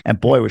go. And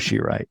boy, was she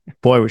right.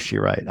 Boy, was she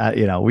right.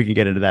 We can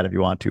get into that if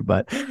you want to,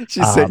 but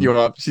she set you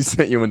up. She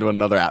sent you into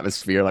another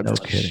atmosphere. Like, no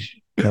kidding.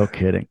 No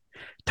kidding.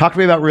 Talk to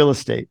me about real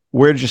estate.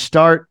 Where did you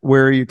start?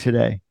 Where are you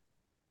today?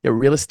 Yeah,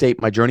 real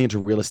estate. My journey into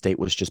real estate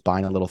was just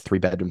buying a little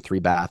 3-bedroom,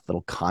 3-bath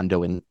little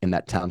condo in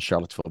that town,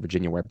 Charlottesville,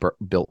 Virginia, where I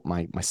built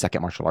my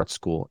second martial arts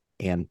school.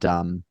 And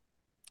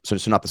so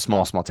not the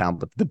small town,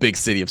 but the big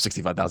city of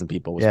 65,000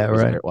 people was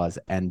where it was.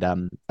 And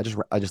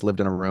I just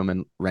lived in a room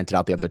and rented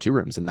out the other 2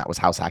 rooms, and that was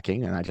house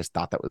hacking. And I just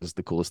thought that was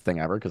the coolest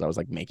thing ever, because I was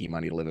like making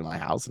money to live in my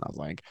house, and I was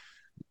like,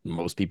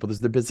 most people, this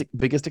is the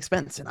biggest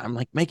expense, and I'm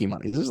like making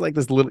money. This is like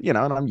this little, and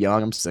I'm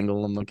young, I'm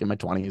single, I'm like in my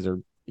 20s or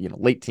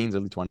late teens,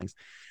 early 20s.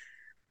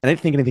 I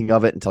didn't think anything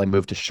of it until I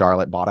moved to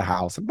Charlotte, bought a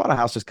house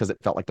just because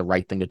it felt like the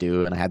right thing to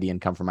do. And I had the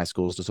income from my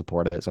schools to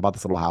support it. So I bought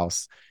this little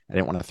house. I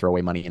didn't want to throw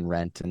away money in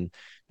rent. And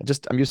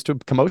I'm used to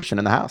commotion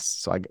in the house.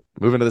 So I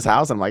move into this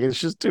house. And I'm like, it's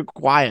just too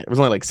quiet. It was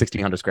only like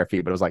 1,600 square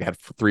feet, but it was like, I had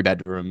 3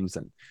 bedrooms.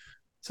 And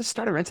so I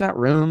started renting out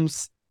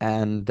rooms,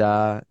 and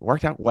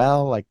worked out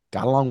well. Like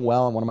got along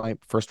well. And one of my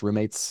first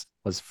roommates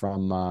was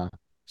from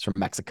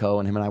Mexico.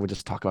 And him and I would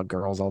just talk about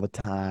girls all the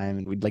time.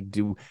 And we'd like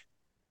do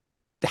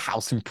the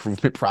house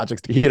improvement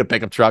projects. He had a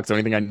pickup truck, so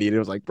anything I needed,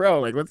 was like, bro,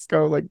 like let's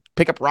go like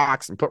pick up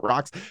rocks and put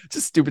rocks,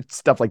 just stupid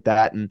stuff like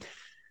that. And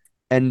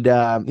And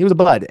he was a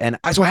bud. And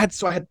I had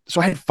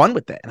fun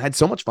with it, and I had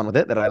so much fun with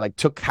it that I like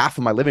took half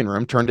of my living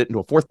room, turned it into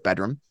a fourth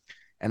bedroom.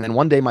 And then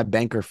one day my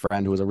banker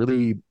friend, who was a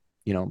really,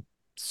 you know,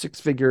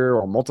 six-figure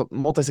or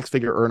multi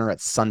six-figure earner at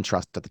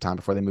SunTrust at the time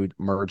before they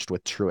merged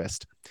with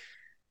Truist.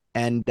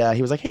 And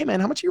he was like, "Hey man,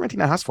 how much are you renting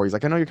that house for?" He's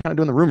like, "I know you're kind of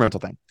doing the room rental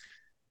thing."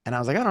 And I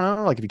was like, "I don't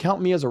know. Like if you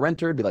count me as a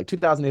renter, it'd be like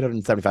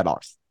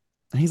 $2,875."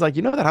 And he's like,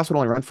 "You know, that house would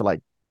only rent for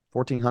like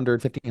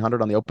 1,400,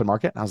 1,500 on the open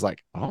market." And I was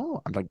like,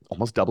 "Oh, I'm like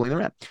almost doubling the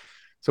rent."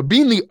 So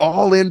being the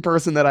all-in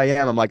person that I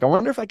am, I'm like, I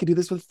wonder if I could do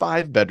this with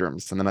 5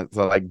 bedrooms. And then I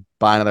like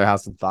buy another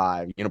house with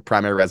 5, you know,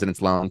 primary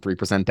residence loan,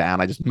 3% down.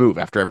 I just move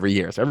after every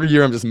year. So every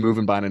year I'm just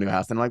moving, buying a new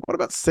house. And I'm like, what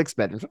about 6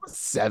 bedrooms? What about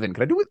 7?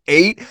 Could I do with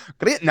 8?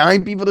 Could I get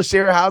 9 people to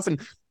share a house?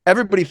 And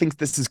everybody thinks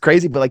this is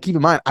crazy, but like, keep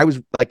in mind, I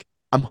was like,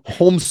 I'm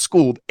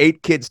homeschooled,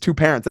 8 kids, 2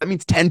 parents. That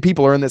means 10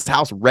 people are in this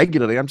house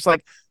regularly. I'm just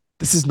like,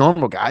 this is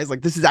normal, guys.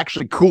 Like, this is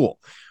actually cool.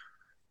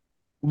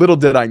 Little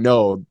did I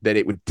know that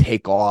it would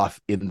take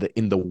off in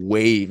the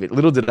wave.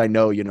 Little did I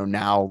know, you know,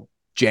 now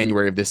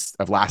January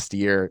of last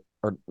year,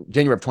 or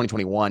January of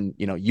 2021,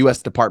 you know,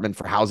 U.S. Department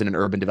for Housing and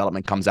Urban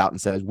Development comes out and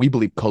says, we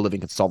believe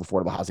co-living can solve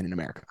affordable housing in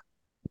America.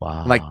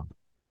 Wow. Like,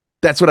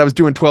 that's what I was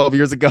doing 12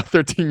 years ago,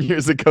 13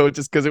 years ago,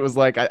 just because it was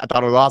like, I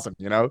thought it was awesome,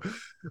 you know.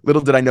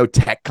 Little did I know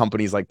tech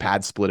companies like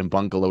Pad Split and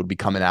Bungalow would be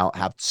coming out,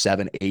 have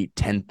 7, 8,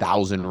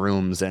 10,000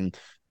 rooms, and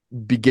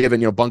be given,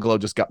 you know,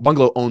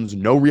 Bungalow owns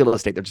no real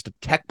estate. They're just a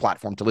tech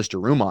platform to list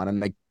your room on, and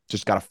they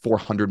just got a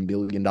 $400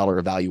 million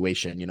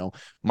evaluation. You know,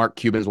 Mark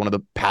Cuban is one of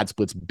the Pad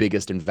Split's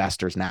biggest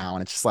investors now.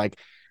 And it's just like,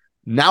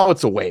 now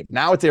it's a wave.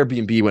 Now it's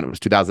Airbnb when it was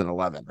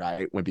 2011,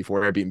 right? When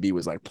before Airbnb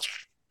was like,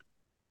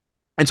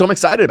 and so I'm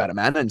excited about it,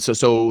 man. And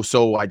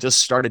so I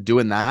just started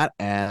doing that,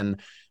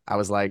 and I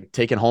was like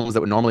taking homes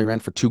that would normally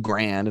rent for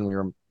 $2,000, and we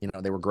were, you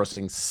know, they were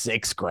grossing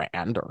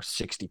 $6,000 or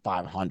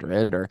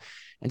 6,500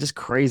 and just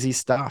crazy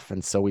stuff.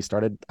 And so I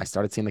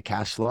started seeing the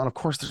cash flow. And of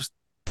course, there's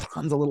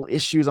tons of little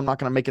issues. I'm not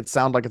going to make it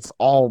sound like it's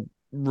all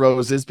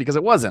roses, because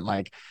it wasn't.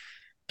 Like,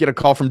 get a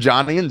call from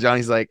Johnny, and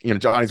Johnny's like, you know,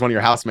 Johnny's one of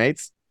your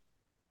housemates.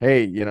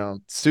 Hey, you know,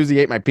 Susie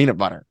ate my peanut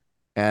butter,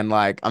 and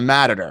like, I'm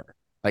mad at her.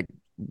 Like,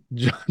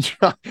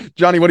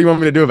 Johnny, what do you want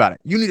me to do about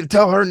it? You need to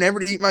tell her never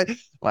to eat my,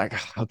 like,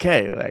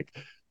 okay, like,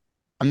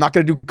 I'm not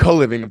going to do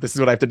co-living if this is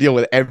what I have to deal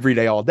with every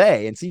day, all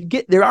day. And so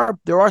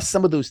there are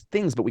some of those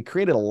things, but we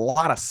created a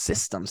lot of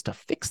systems to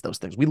fix those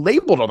things. We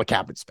labeled all the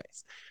cabinet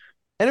space,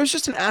 and it was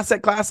just an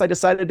asset class I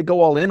decided to go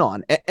all in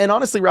on. And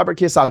honestly, Robert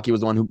Kiyosaki was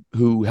the one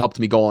who helped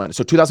me go on.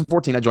 So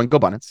 2014, I joined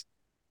GoBundance.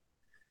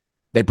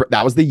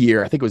 That was the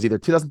year. I think it was either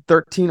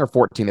 2013 or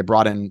 14. They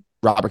brought in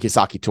Robert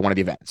Kiyosaki to one of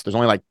the events. There's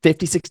only like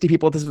 50, 60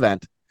 people at this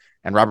event,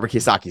 and Robert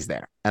Kiyosaki's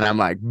there. And I'm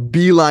like,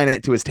 beelining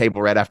it to his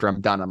table right after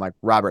I'm done. I'm like,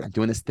 Robert, I'm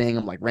doing this thing.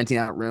 I'm like renting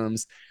out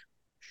rooms.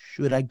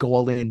 Should I go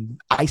all in?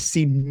 I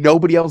see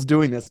nobody else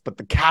doing this, but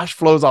the cash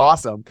flow is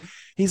awesome.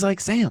 He's like,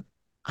 Sam,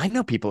 I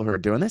know people who are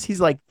doing this.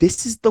 He's like,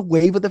 this is the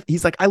wave of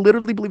he's like, I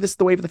literally believe this is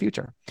the wave of the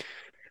future.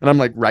 And I'm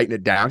like writing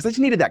it down because I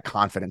just needed that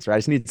confidence, right? I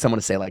just needed someone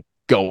to say like,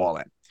 go all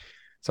in.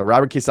 So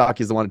Robert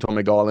Kiyosaki is the one who told me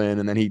to go all in.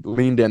 And then he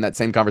leaned in that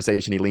same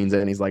conversation. He leans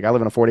in. He's like, I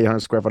live in a 4,800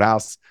 square foot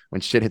house. When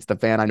shit hits the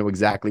fan, I know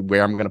exactly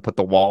where I'm going to put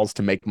the walls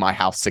to make my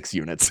house 6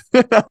 units.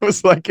 I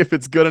was like, if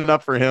it's good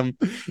enough for him,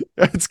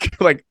 it's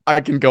like, I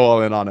can go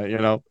all in on it, you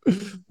know?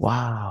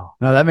 Wow.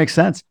 No, that makes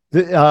sense.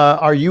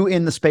 Are you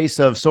in the space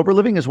of sober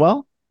living as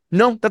well?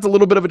 No, that's a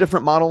little bit of a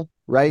different model,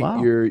 right?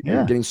 Wow. You're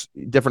getting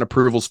different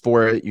approvals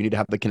for it. You need to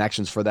have the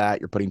connections for that.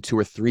 You're putting 2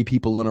 or 3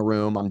 people in a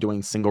room. I'm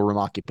doing single room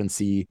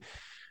occupancy.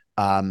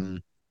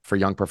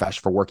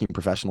 For working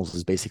professionals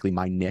is basically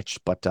my niche,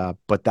 but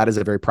that is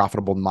a very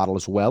profitable model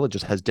as well. It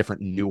just has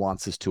different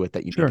nuances to it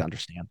that you need to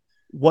understand.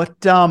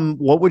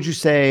 What would you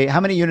say? How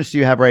many units do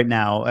you have right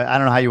now? I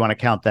don't know how you want to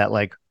count that,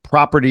 like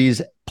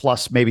properties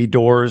plus maybe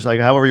doors, like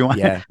however you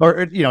want,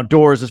 or, you know,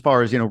 doors as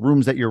far as, you know,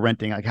 rooms that you're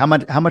renting. Like how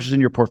much is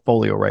in your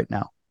portfolio right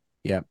now?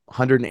 Yeah,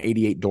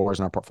 188 doors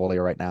in our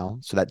portfolio right now.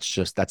 So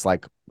that's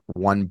like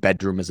 1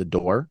 bedroom is a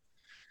door.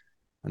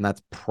 And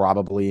that's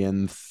probably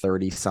in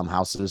 30 some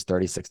houses,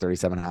 36,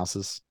 37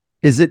 houses.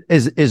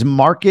 Is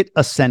market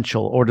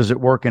essential, or does it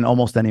work in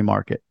almost any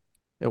market?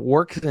 It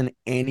works in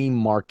any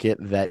market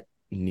that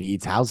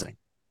needs housing.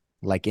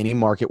 Like any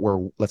market where,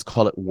 let's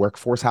call it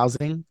workforce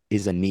housing,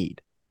 is a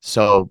need.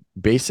 So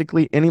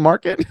basically any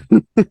market.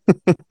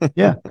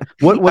 Yeah.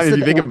 If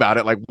you think about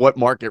it, like what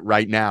market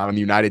right now in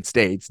the United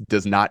States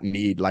does not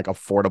need like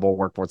affordable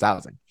workforce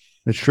housing?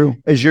 It's true.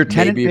 Is your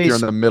tenant maybe if base... you're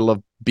in the middle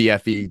of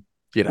BFE,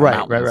 you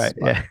know, right.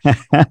 Yeah.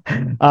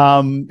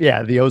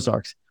 Yeah, the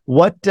Ozarks.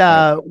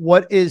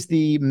 What is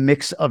the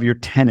mix of your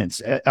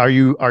tenants? Are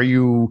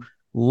you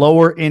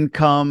lower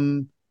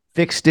income,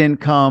 fixed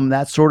income,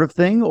 that sort of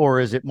thing, or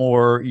is it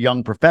more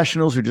young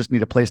professionals who just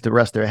need a place to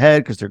rest their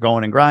head because they're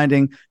going and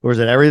grinding, or is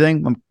it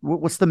everything?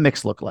 What's the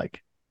mix look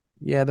like?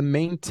 Yeah, the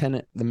main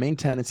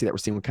tendency that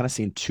we're kind of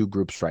seeing 2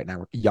 groups right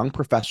now. Young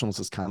professionals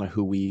is kind of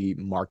who we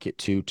market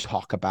to,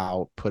 talk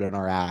about, put in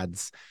our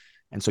ads.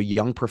 And so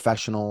young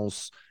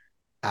professionals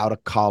out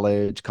of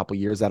college, couple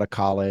years out of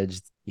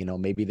college, you know,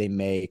 maybe they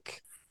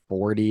make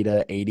 40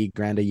 to 80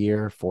 grand a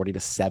year, 40 to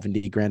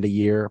 70 grand a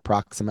year,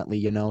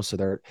 approximately,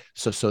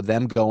 so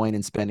them going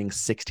and spending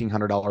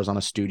 $1,600 on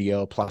a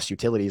studio plus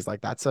utilities,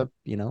 like that's a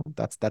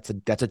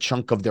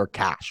chunk of their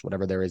cash,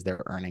 whatever there is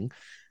they're earning.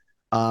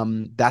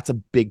 That's a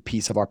big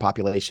piece of our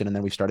population. And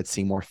then we started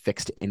seeing more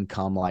fixed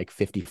income, like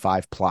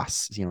 55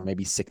 plus,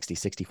 maybe 60,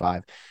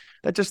 65,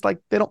 that just like,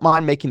 they don't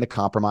mind making the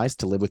compromise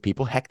to live with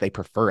people. Heck, they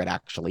prefer it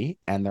actually.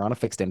 And they're on a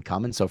fixed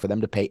income. And so for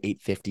them to pay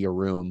 $850 a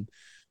room,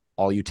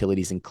 all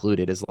utilities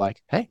included, is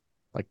like, hey,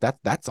 like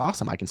that's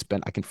awesome. I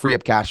can free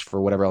up cash for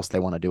whatever else they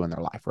want to do in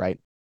their life. Right.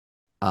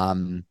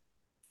 And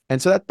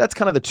so that's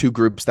kind of the two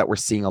groups that we're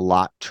seeing a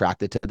lot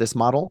attracted to this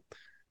model.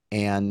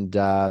 And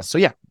so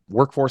yeah,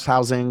 workforce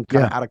housing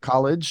kind of out of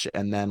college,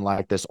 and then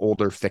like this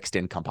older fixed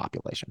income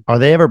population. Are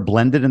they ever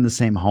blended in the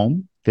same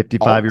home?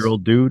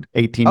 55-year-old dude,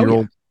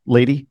 18-year-old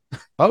lady?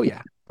 Oh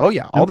yeah.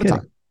 All the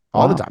time.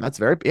 All the time. That's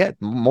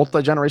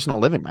multi-generational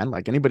living, man.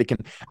 Like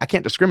I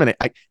can't discriminate.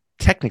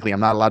 Technically I'm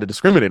not allowed to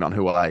discriminate on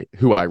who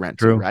I rent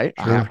to, right?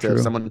 I have to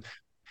someone,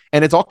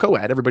 and it's all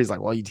co-ed. Everybody's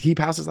like, well, he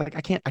passes. Like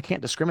I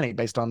can't discriminate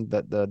based on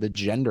the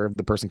gender of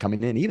the person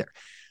coming in either.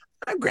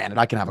 Granted,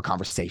 I can have a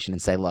conversation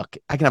and say, look,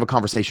 I can have a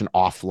conversation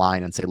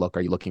offline and say, look,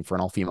 are you looking for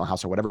an all-female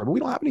house or whatever? But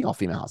we don't have any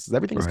all-female houses.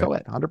 Everything is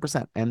co-ed,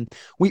 100%. And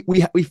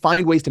we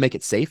find ways to make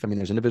it safe. I mean,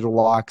 there's individual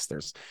locks,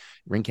 there's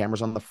Ring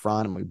cameras on the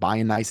front, and we buy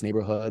in nice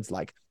neighborhoods.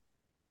 Like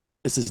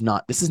this is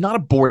not a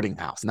boarding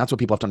house. And that's what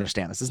people have to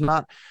understand.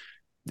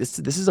 This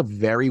is a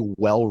very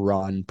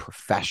well-run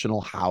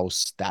professional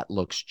house that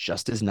looks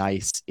just as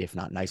nice, if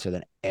not nicer,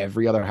 than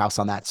every other house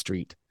on that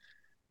street.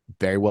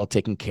 Very well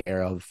taken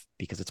care of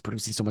because it's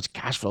producing so much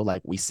cash flow.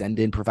 Like we send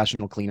in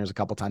professional cleaners a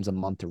couple times a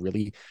month to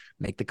really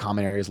make the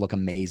common areas look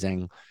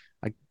amazing.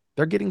 Like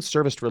they're getting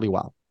serviced really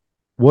well.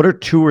 What are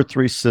 2 or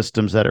 3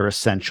 systems that are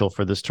essential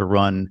for this to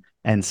run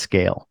and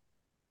scale?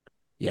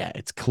 Yeah,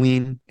 it's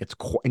clean. It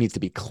needs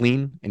to be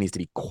clean. It needs to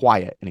be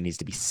quiet, and it needs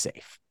to be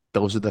safe.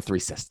 Those are the 3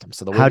 systems.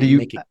 So the way how do you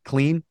make it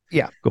clean?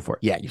 Yeah, go for it.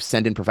 Yeah, you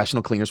send in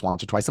professional cleaners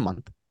once or twice a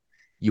month.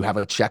 You have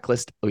a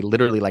checklist. We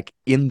literally, like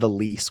in the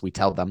lease, we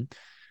tell them,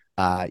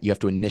 you have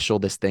to initial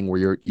this thing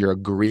where you're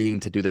agreeing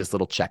to do this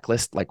little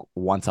checklist like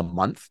once a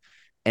month.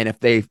 And if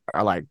they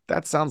are like,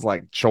 that sounds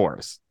like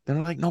chores, then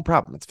they're like, no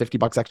problem. It's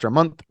 $50 extra a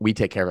month. We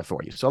take care of it for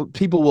you. So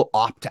people will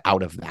opt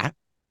out of that,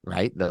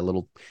 right?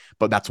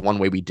 But that's one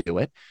way we do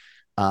it.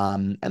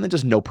 And then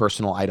just no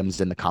personal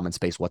items in the common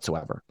space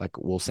whatsoever. Like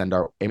we'll send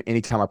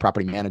anytime our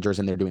property managers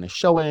in there doing a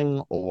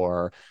showing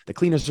or the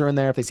cleaners are in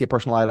there, if they see a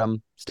personal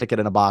item, stick it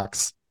in a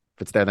box.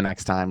 If it's there the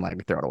next time, like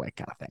we throw it away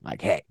kind of thing.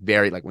 Like, hey,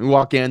 like when we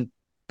walk in,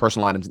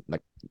 personal items,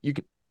 like you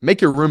can make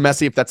your room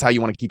messy if that's how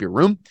you want to keep your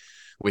room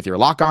with your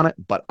lock on it,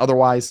 but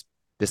otherwise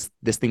this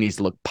thing needs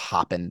to look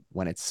popping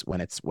when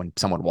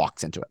someone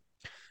walks into it.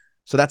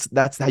 So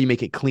that's how you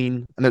make it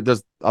clean. And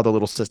there's other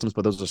little systems,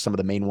 but those are some of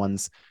the main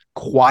ones.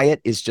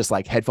 Quiet is just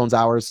like headphones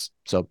hours.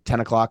 So 10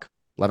 o'clock,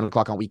 11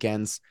 o'clock on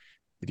weekends.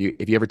 If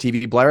you ever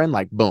TV blaring,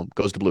 like boom,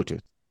 goes to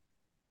Bluetooth.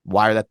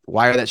 Wire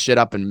that shit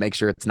up and make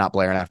sure it's not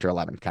blaring after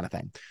 11 kind of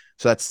thing.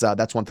 So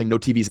that's one thing. No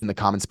TVs in the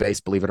common space,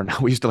 believe it or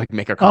not. We used to like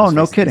make our common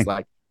no kidding.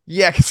 Like,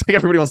 yeah, because like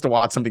everybody wants to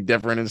watch something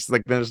different. And it's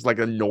like there's like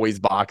a noise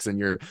box in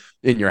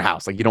your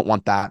house. Like you don't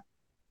want that.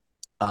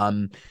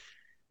 And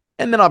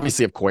then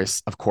obviously, of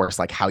course,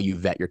 like how you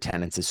vet your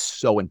tenants is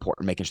so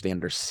important, making sure they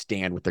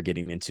understand what they're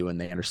getting into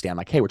and they understand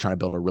like, hey, we're trying to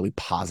build a really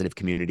positive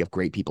community of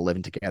great people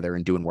living together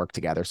and doing work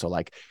together. So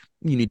like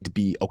you need to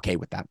be okay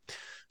with that.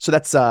 So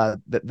that's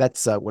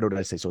what did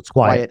I say? So it's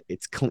quiet.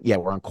 It's clean. Yeah,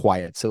 we're on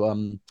quiet.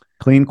 So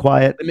clean,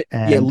 quiet.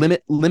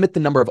 Limit the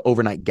number of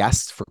overnight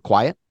guests for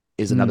quiet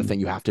is another thing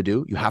you have to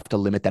do. You have to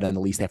limit that in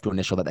the lease. They have to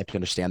initial that. They have to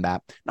understand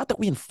that. Not that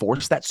we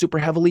enforce that super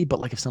heavily, but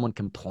like if someone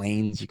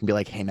complains, you can be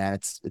like, hey man,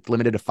 it's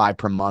limited to 5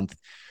 per month.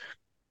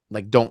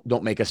 Like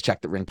don't make us check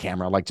the Ring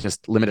camera. Like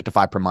just limit it to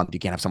 5 per month. You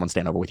can't have someone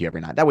stand over with you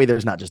every night. That way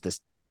there's not just this,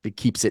 it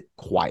keeps it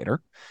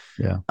quieter.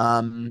 Yeah.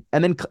 And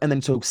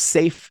then so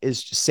safe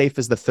is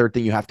the third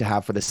thing you have to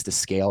have for this to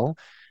scale.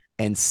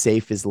 And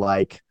safe is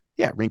like,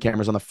 yeah, Ring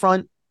cameras on the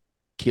front,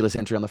 keyless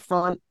entry on the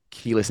front,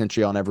 keyless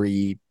entry on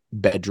every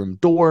bedroom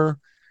door.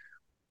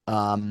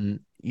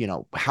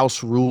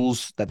 House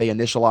rules that they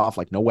initial off,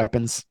 like no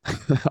weapons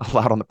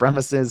allowed on the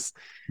premises.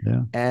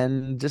 Yeah.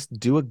 And just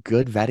do a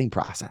good vetting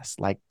process.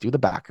 Like do the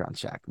background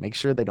check, make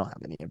sure they don't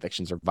have any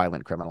evictions or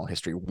violent criminal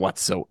history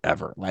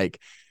whatsoever.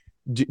 Like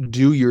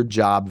do your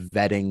job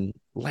vetting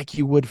like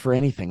you would for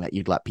anything that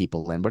you'd let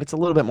people in, but it's a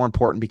little bit more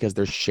important because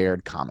there's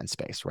shared common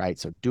space, right?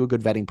 So do a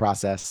good vetting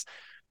process.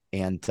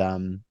 And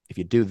if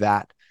you do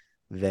that,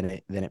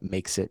 then it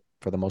makes it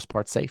for the most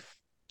part safe.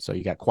 So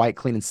you got quiet,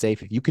 clean, and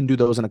safe. If you can do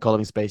those in a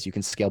co-living space, you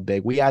can scale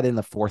big. We add in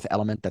the 4th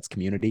element, that's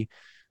community.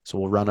 So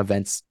we'll run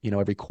events,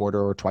 every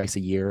quarter or twice a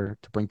year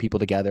to bring people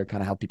together,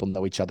 kind of help people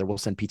know each other. We'll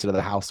send pizza to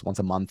the house once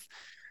a month.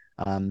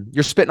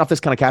 You're spitting off this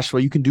kind of cash flow.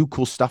 You can do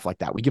cool stuff like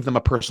that. We give them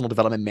a personal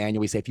development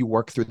manual. We say, if you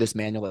work through this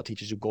manual that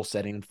teaches you goal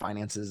setting and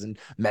finances and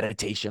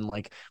meditation,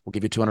 like we'll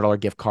give you a $200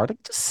 gift card.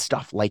 Just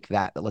stuff like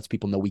that lets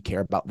people know we care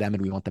about them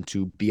and we want them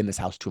to be in this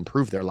house to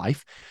improve their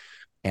life.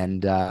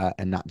 and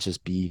not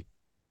just be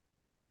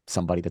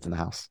somebody that's in the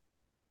house.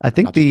 I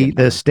think Not just be the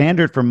another.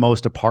 standard for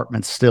most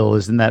apartments still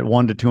is in that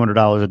 $100 to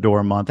 $200 a door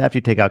a month after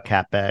you take out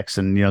capex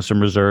and some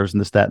reserves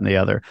and this, that, and the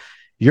other.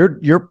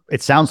 You're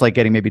it sounds like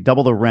getting maybe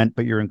double the rent,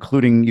 but you're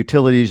including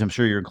utilities. I'm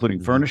sure you're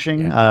including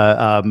furnishing, Yeah.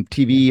 Yeah.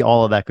 TV,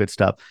 all of that good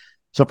stuff.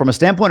 So from a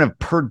standpoint of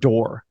per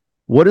door,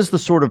 what is the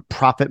sort of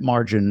profit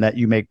margin that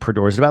you make per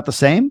door? Is it about the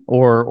same,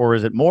 or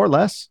is it more or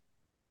less?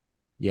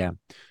 Yeah.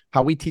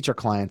 How we teach our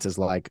clients is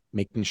like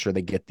making sure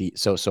they get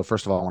so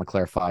first of all, I want to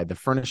clarify the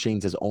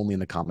furnishings is only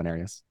in the common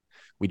areas.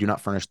 We do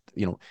not furnish,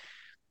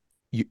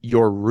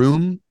 your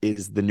room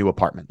is the new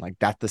apartment. Like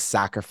that's the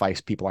sacrifice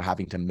people are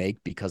having to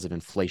make because of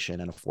inflation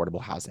and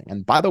affordable housing.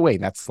 And by the way,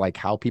 that's like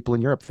how people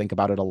in Europe think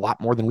about it a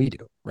lot more than we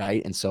do.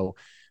 Right. And so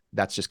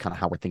that's just kind of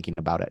how we're thinking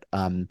about it.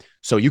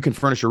 So you can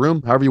furnish your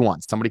room however you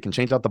want. Somebody can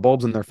change out the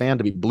bulbs in their fan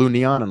to be blue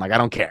neon. And like, I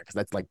don't care.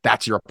 Cause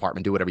that's your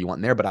apartment. Do whatever you want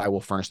in there, but I will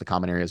furnish the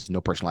common areas,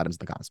 no personal items in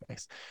the common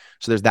space.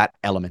 So there's that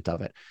element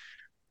of it.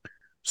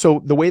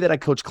 So the way that I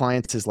coach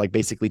clients is like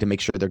basically to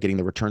make sure they're getting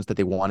the returns that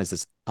they want is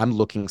this. I'm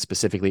looking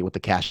specifically what the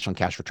cash on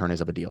cash return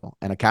is of a deal,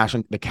 and the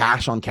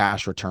cash on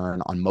cash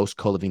return on most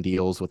co-living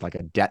deals with like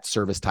a debt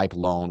service type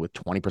loan with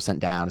 20%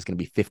 down is going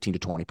to be 15 to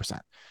 20%.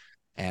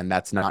 And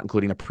that's not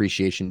including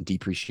appreciation,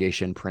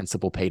 depreciation,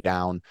 principal pay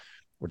down,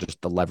 or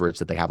just the leverage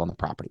that they have on the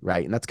property.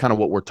 Right. And that's kind of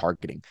what we're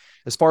targeting.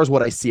 As far as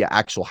what I see an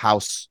actual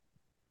house,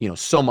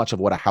 so much of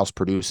what a house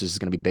produces is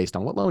going to be based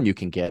on what loan you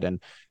can get.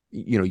 And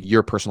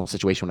your personal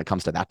situation when it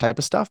comes to that type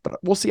of stuff. But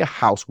we'll see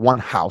one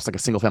house, like a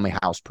single family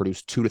house,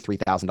 produce $2,000 to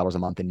 $3,000 a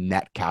month in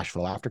net cash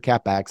flow after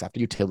capex, after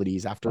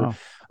utilities, after a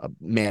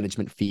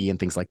management fee and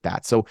things like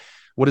that. So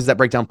what does that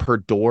break down per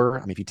door?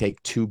 I mean, if you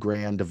take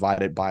 $2,000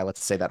 divided by,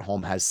 let's say that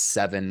home has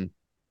 $300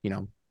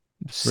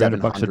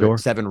 a door.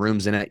 7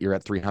 rooms in it, you're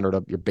at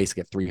 300. You're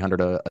basically at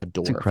 300 a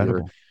door. It's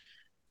incredible.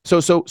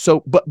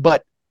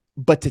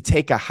 But to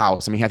take a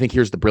house, I mean, I think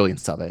here's the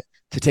brilliance of it.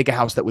 To take a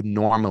house that would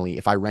normally,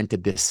 if I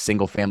rented this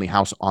single family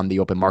house on the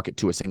open market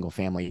to a single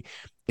family,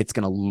 it's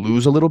going to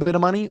lose a little bit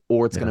of money,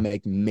 or it's going to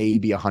make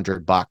maybe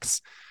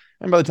 $100.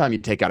 And by the time you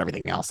take out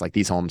everything else, like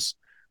these homes,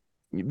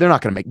 they're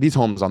not going to make, these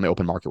homes on the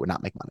open market would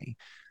not make money.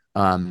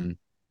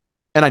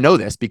 And I know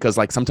this because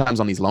like sometimes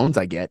on these loans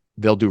I get,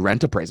 they'll do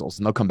rent appraisals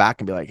and they'll come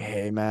back and be like,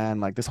 hey man,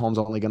 like this home's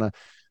only going to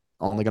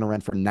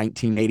rent for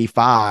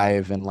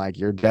 $1,985, and like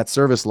your debt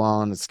service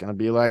loan, it's going to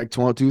be like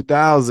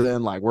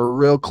 $22,000. Like we're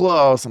real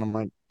close. And I'm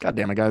like, God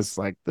damn it, guys.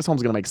 Like this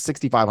home's going to make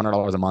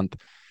 $6,500 a month.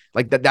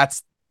 Like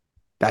that's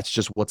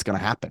just what's going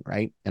to happen.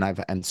 Right.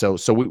 So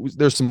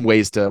there's some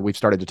ways we've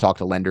started to talk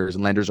to lenders,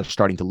 and lenders are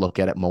starting to look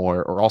at it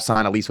more, or I'll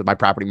sign a lease with my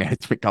property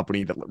management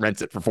company that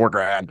rents it for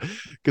 $4,000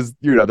 because,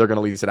 they're going to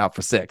lease it out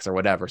for $6,000 or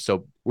whatever.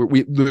 So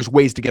there's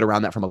ways to get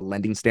around that from a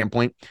lending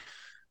standpoint.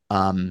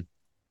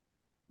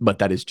 But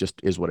that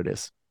is what it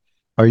is.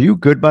 Are you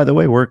good, by the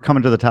way? We're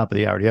coming to the top of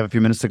the hour. Do you have a few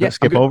minutes to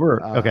skip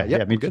over? Okay.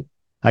 Yeah, me good.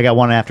 I got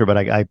one after, but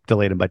I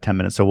delayed him by 10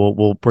 minutes. So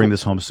we'll bring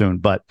this home soon.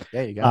 But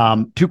you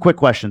go. 2 quick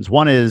questions.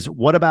 One is,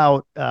 what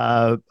about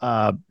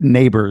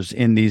neighbors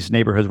in these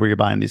neighborhoods where you're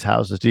buying these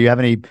houses? Do you have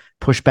any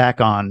pushback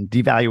on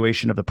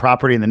devaluation of the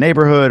property in the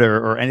neighborhood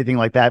or anything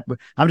like that?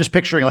 I'm just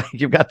picturing like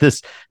you've got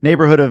this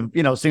neighborhood of,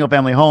 single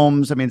family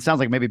homes. I mean, it sounds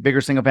like maybe bigger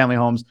single family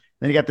homes.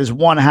 Then you got this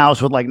one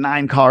house with like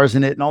 9 cars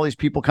in it and all these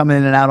people coming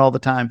in and out all the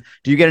time.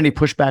 Do you get any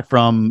pushback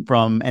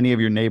from any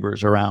of your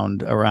neighbors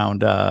around you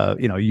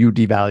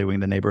devaluing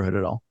the neighborhood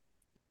at all?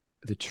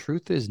 The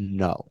truth is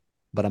no,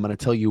 but I'm going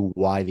to tell you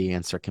why the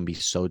answer can be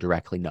so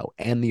directly no.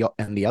 And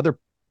the other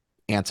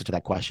answer to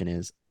that question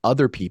is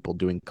other people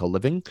doing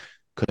co-living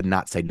could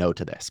not say no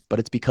to this, but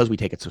it's because we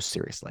take it so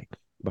seriously.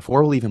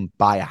 Before we'll even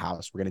buy a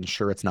house, we're going to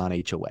ensure it's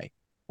non-HOA.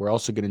 We're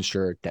also going to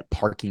ensure that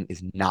parking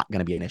is not going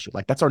to be an issue.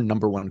 Like that's our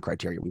number one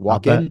criteria. We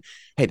walk in,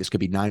 hey, this could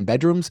be 9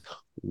 bedrooms.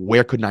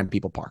 Where could 9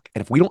 people park?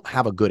 And if we don't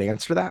have a good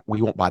answer to that,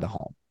 we won't buy the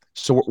home.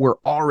 So we're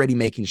already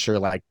making sure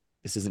like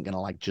this isn't going to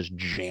like just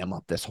jam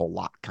up this whole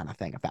lot kind of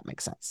thing, if that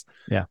makes sense.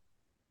 Yeah.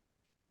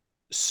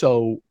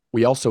 So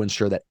we also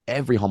ensure that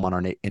every home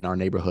in our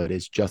neighborhood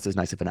is just as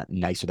nice, if not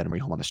nicer, than every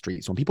home on the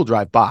street. So when people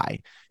drive by,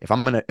 if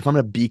I'm in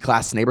a B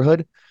class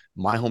neighborhood,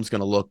 my home's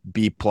going to look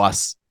B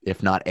plus,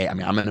 if not A. I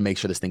mean, I'm going to make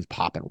sure this thing's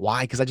popping.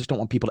 Why? Because I just don't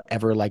want people to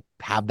ever like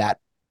have that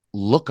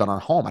look on our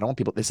home. I don't want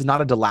people. This is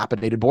not a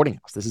dilapidated boarding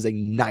house. This is a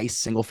nice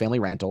single family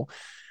rental.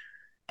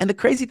 And the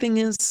crazy thing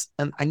is,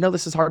 and I know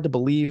this is hard to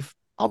believe,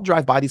 I'll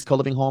drive by these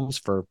co-living homes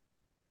for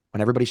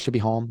when everybody should be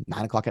home,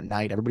 9:00 at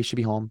night, everybody should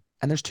be home.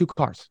 And there's 2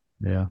 cars.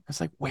 Yeah.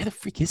 It's like, where the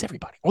freak is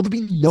everybody? Or there'll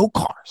be no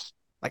cars.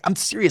 Like, I'm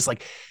serious.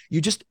 Like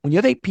when you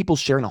have 8 people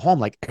sharing a home,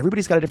 like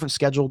everybody's got a different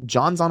schedule.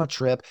 John's on a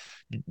trip.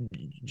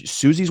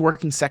 Susie's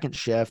working second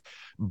shift.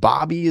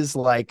 Bobby is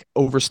like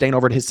staying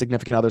over at his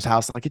significant other's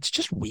house. Like, it's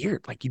just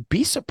weird. Like you'd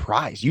be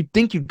surprised. You'd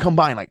think you'd come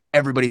by and like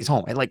everybody's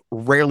home. And like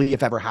rarely,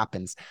 if ever,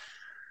 happens.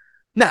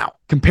 Now,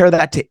 compare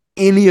that to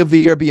any of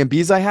the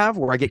Airbnbs I have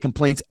where I get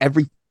complaints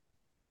every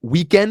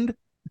weekend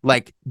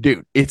Like,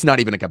 dude, it's not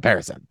even a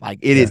comparison. Like,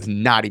 it Yeah. is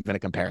not even a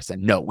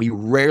comparison. No, we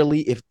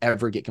rarely, if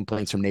ever, get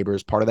complaints from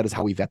neighbors. Part of that is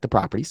how we vet the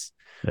properties.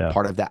 Yeah.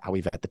 Part of that, how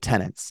we vet the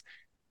tenants.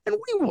 And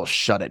we will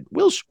shut it.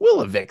 We'll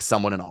evict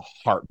someone in a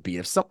heartbeat.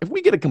 If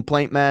we get a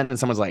complaint, man, and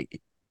someone's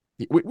like,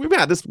 we've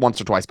had this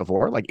once or twice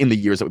before, like in the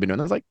years that we've been doing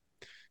this, like,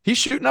 he's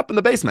shooting up in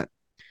the basement.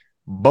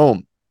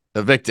 Boom,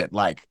 evicted.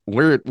 Like,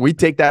 we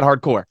take that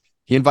hardcore.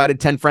 He invited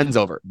 10 friends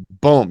over.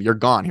 Boom, you're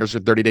gone. Here's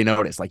your 30-day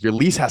notice. Like, your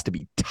lease has to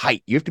be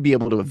tight. You have to be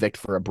able to evict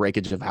for a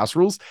breakage of house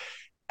rules.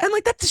 And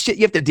like, that's the shit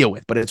you have to deal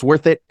with, but it's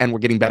worth it. And we're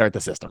getting better at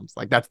the systems.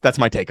 Like, that's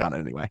my take on it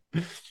anyway.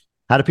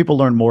 How do people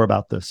learn more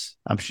about this?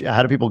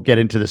 How do people get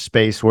into the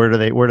space? Where do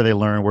they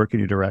learn? Where can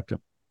you direct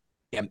them?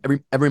 Yeah,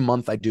 every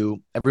month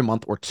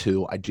or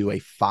two, I do a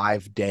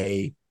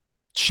 5-day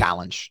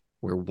challenge.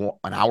 We're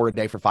an hour a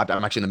day for 5 days.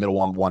 I'm actually in the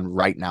middle of one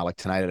right now. Like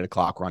tonight at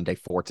 8:00, we're on day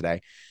 4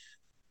 today.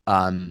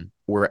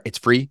 Where it's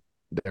free.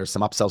 There's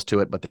some upsells to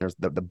it, but there's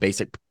the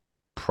basic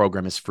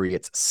program is free.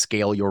 It's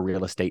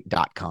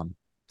scaleyourrealestate.com,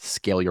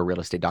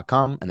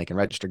 scaleyourrealestate.com, and they can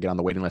register, get on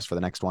the waiting list for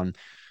the next one.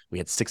 We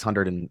had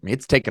 600 and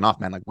it's taken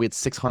off, man. Like we had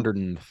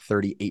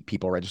 638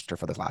 people register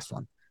for this last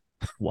one.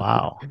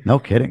 Wow. No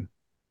kidding.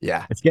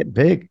 Yeah. It's getting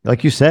big.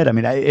 Like you said, I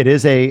mean, it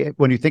is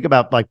when you think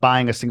about like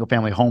buying a single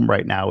family home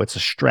right now, it's a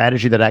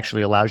strategy that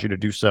actually allows you to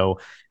do so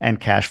and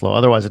cash flow.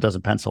 Otherwise it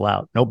doesn't pencil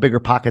out. No Bigger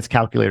Pockets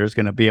calculator is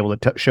going to be able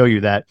to show you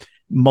that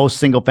most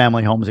single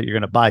family homes that you're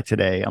going to buy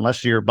today,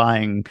 unless you're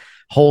buying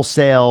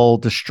wholesale,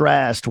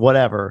 distressed,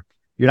 whatever,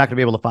 you're not going to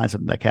be able to find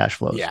something that cash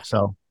flows. Yeah.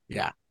 So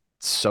yeah,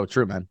 so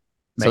true, man.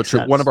 Makes so true.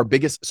 sense. One of our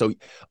biggest, so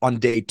on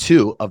day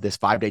 2 of this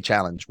 5-day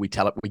challenge, we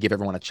give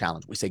everyone a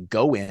challenge. We say,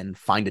 go in,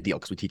 find a deal,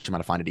 because we teach them how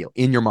to find a deal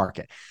in your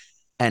market.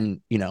 And,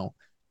 you know,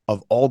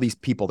 of all these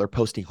people, they're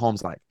posting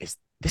homes like,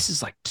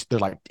 they're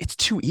like, it's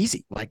too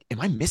easy. Like,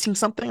 am I missing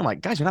something? I'm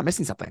like, guys, you're not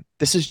missing something.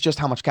 This is just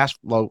how much cash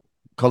flow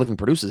co-living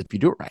produces if you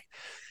do it right.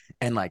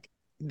 And like,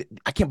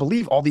 I can't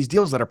believe all these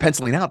deals that are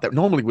penciling out that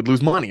normally would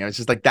lose money. And it's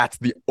just like, that's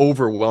the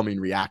overwhelming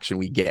reaction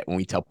we get when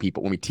we tell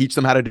people, when we teach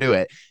them how to do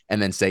it and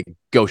then say,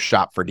 go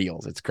shop for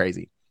deals. It's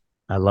crazy.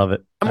 I love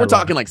it. And we're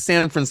talking like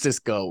San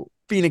Francisco,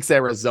 Phoenix,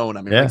 Arizona.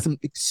 I mean, like some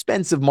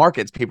expensive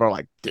markets. People are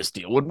like, this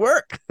deal would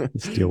work.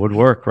 This deal would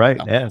work, right?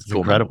 Oh, yeah, it's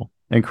cool, incredible.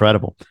 Man.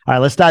 Incredible. All right,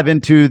 let's dive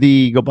into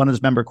the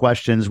GoBundance member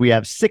questions. We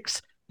have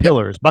 6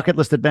 pillars: bucket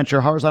list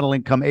adventure, horizontal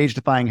income,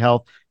 age-defying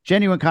health,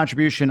 genuine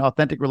contribution,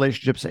 authentic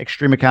relationships,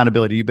 extreme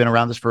accountability. You've been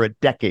around this for a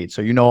decade,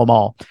 so you know them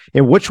all.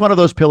 And which one of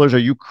those pillars are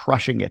you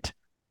crushing it?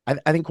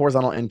 I think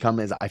horizontal income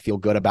is, I feel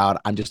good about.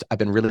 I've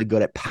been really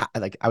good at,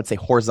 like, I would say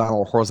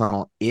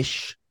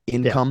horizontal-ish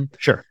income. Yeah,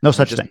 sure. No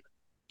such thing.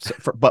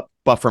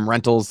 But from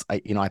rentals, I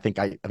think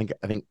I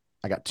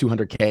got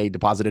 $200K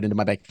deposited into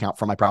my bank account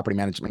from my property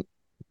management,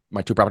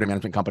 my 2 property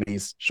management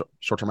companies,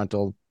 short-term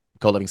rental,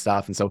 co-living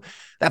stuff. And so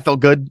that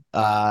felt good.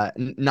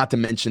 Not to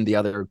mention the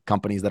other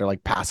companies that are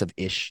like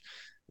passive-ish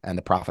and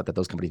the profit that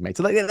those companies made.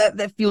 So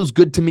that feels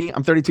good to me.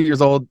 I'm 32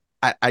 years old.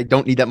 I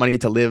don't need that money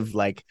to live.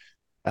 Like,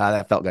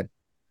 that felt good.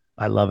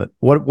 I love it.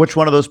 Which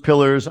one of those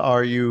pillars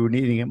are you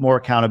needing more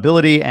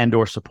accountability and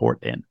or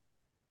support in?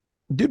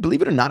 Dude,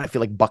 believe it or not, I feel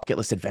like bucket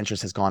list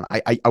adventures has gone.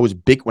 I was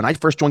big when I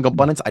first joined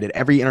GoBundance. I did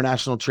every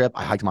international trip.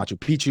 I hiked Machu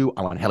Picchu.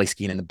 I went heli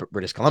skiing in the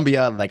British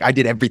Columbia. Like, I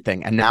did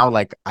everything. And now,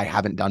 like, I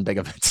haven't done big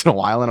events in a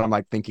while. And I'm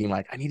like thinking,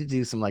 like, I need to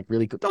do some like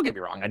really cool. Don't get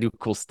me wrong, I do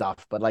cool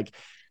stuff, but like,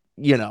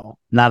 you know,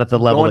 not at the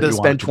level going to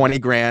spend 20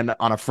 grand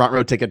on a front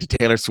row ticket to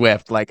Taylor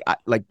Swift. Like,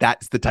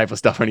 that's the type of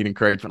stuff I need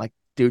encouragement. Like,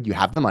 dude, you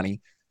have the money.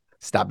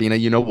 Stop being a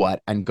you know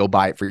what and go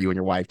buy it for you and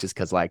your wife, just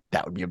because like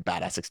that would be a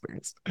badass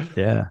experience.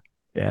 Yeah.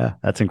 Yeah,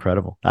 that's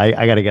incredible.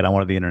 I got to get on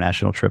one of the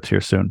international trips here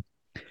soon.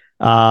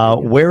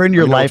 Where in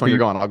your life are you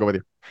going? I'll go with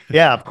you.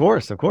 Yeah, of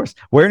course.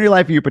 Where in your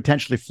life are you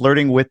potentially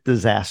flirting with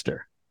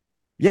disaster?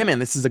 Yeah, man,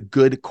 this is a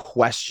good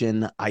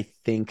question. I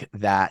think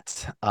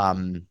that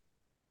I'm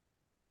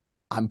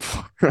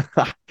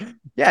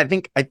yeah, I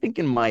think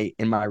in my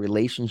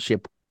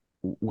relationship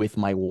with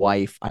my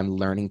wife, I'm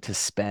learning to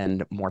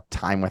spend more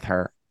time with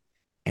her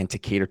and to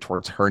cater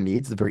towards her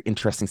needs. It's a very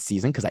interesting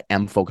season because I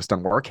am focused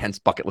on work, hence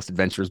bucket list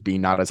adventures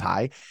being not as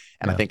high.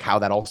 And I think how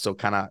that also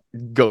kind of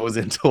goes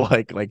into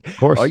like,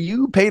 are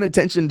you paying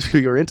attention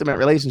to your intimate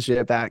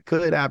relationship that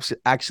could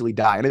actually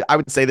die? And I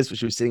would say this when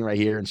she was sitting right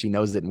here and she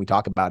knows it and we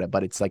talk about it,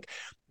 but it's like,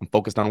 I'm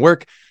focused on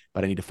work,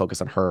 but I need to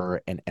focus on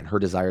her and her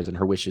desires and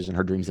her wishes and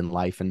her dreams in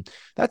life. And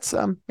that's,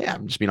 I'm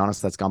just being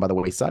honest, that's gone by the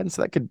wayside. And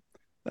so that could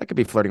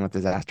be flirting with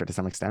disaster to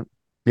some extent.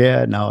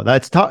 Yeah, no,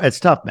 that's tough. It's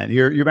tough, man.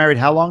 You're married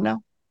how long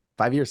now?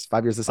 5 years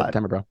this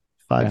September, bro.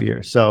 5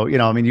 years. So,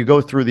 I mean, you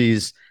go through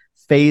these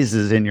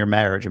phases in your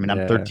marriage. I mean,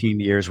 I'm 13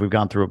 years. We've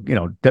gone through,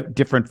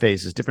 different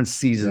phases, different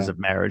seasons of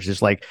marriage.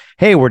 It's like,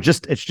 hey,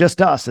 it's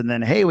just us. And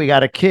then, hey, we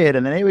got a kid.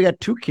 And then, hey, we got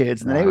 2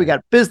 kids. And then, hey, we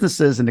got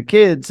businesses and the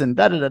kids and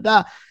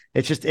da.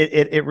 It's just,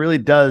 it really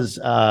does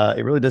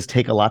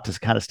take a lot to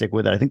kind of stick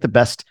with it. I think the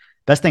best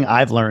thing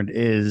I've learned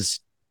is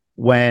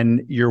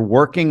when you're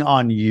working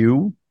on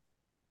you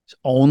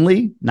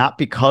only, not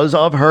because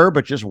of her,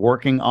 but just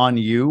working on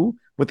you,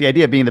 with the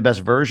idea of being the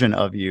best version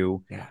of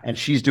you. Yeah. And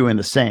she's doing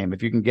the same.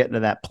 If you can get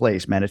into that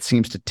place, man, it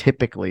seems to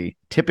typically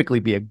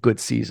be a good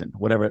season,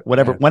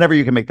 whenever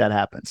you can make that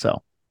happen.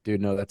 So,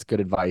 dude, no, that's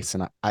good advice.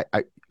 And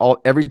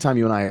every time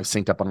you and I have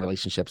synced up on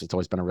relationships, it's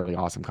always been a really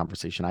awesome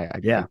conversation. I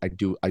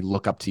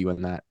look up to you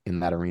in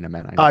that arena,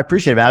 man. I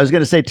appreciate it, man. I was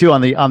going to say too, on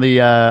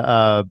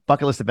the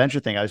bucket list adventure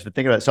thing, I was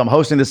thinking about it. So I'm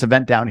hosting this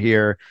event down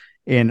here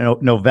in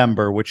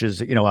November, which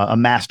is, a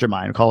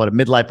mastermind, call it a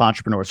midlife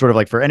entrepreneur, sort of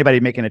like for anybody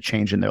making a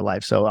change in their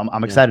life. So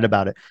I'm excited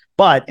about it.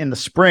 But in the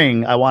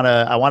spring, I want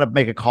to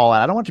make a call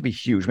out. I don't want it to be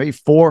huge, maybe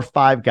 4 or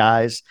 5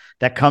 guys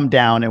that come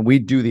down and we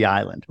do the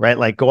island, right?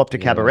 Like go up to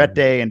Cabaret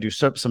Day and do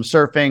some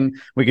surfing.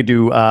 We could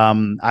do,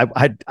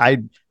 I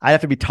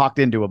have to be talked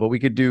into it, but we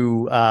could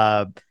do,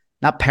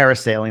 not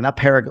parasailing, not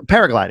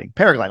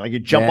paragliding, like you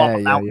jump off a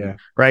mountain,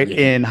 right?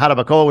 In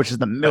Jarabacoa, which is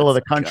the middle of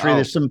the country.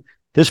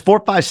 There's 4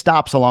 or 5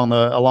 stops along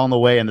the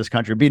way in this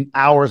country. It'd be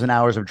hours and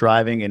hours of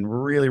driving in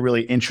really,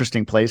 really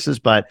interesting places,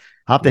 but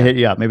I'll have to hit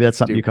you up. Maybe that's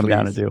something you come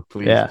down and do.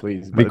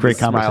 Please. Be great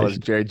conversation. Smile is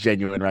very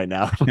genuine right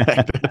now.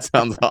 That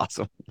sounds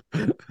awesome.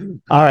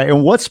 All right.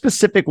 And what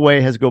specific way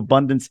has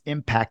GoBundance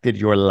impacted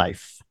your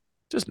life?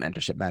 Just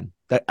mentorship, man.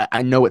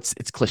 I know it's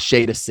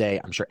cliche to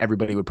say. I'm sure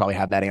everybody would probably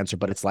have that answer,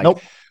 but it's like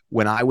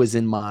when I was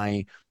in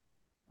my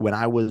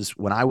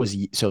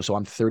so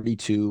I'm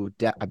 32.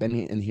 I've been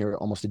in here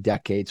almost a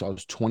decade. So I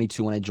was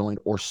 22 when I joined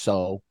or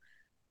so.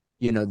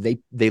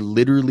 They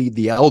literally,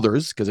 the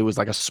elders, because it was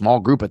like a small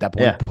group at that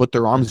point, put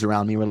their arms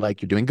around me. Were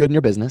like, you're doing good in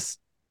your business.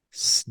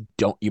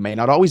 You may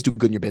not always do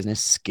good in your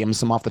business. Skim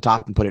some off the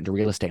top and put it into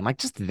real estate. And like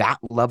just that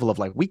level of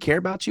like, we care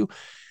about you.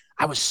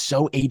 I was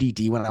so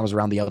ADD when I was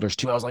around the elders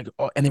too. I was like,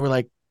 oh, and they were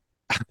like,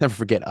 I'll never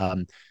forget.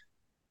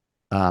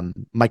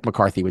 Mike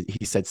McCarthy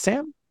he said,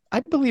 Sam, I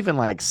believe in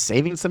like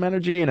saving some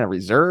energy in a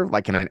reserve,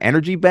 like in an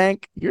energy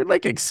bank. You're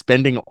like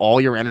expending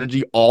all your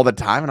energy all the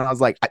time. And I was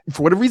like,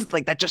 for whatever reason,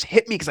 like that just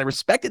hit me because I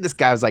respected this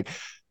guy. I was like,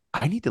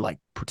 I need to like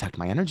protect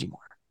my energy more.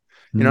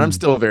 I'm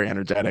still very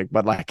energetic,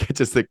 but like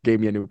it gave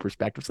me a new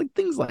perspective. It's like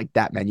things like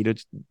that, man.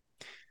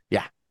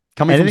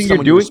 Coming from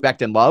someone you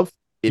respect and love,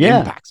 it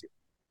impacts you.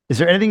 Is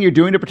there anything you're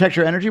doing to protect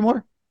your energy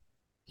more?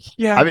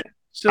 Yeah. I mean,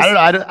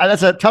 I don't know.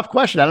 That's a tough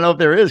question. I don't know if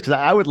there is, because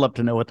I would love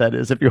to know what that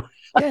is. If you,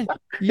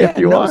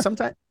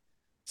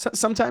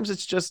 sometimes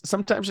it's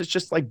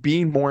just like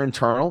being more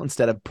internal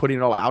instead of putting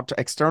it all out to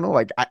external.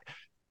 Like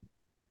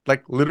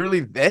literally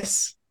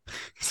this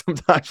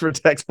sometimes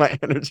protects my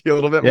energy a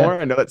little bit more.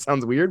 I know that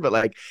sounds weird, but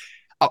like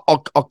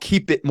I'll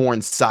keep it more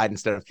inside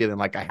instead of feeling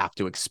like I have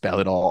to expel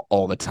it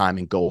all the time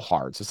and go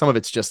hard. So some of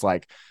it's just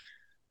like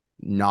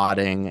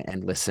nodding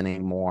and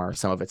listening more.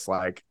 Some of it's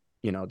like,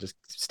 just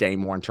staying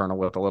more internal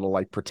with a little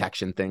like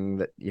protection thing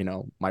that,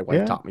 my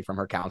wife taught me from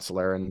her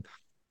counselor and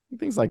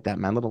things like that,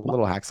 man.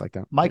 Little hacks like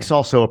that. Mike's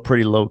also a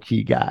pretty low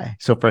key guy.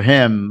 So for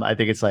him, I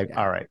think it's like,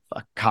 all right,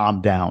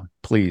 calm down,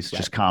 please.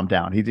 Just calm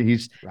down.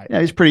 He's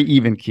pretty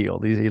even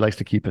keeled. He likes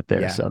to keep it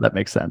there. So that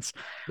makes sense.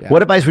 Yeah.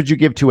 What advice would you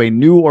give to a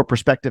new or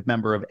prospective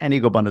member of any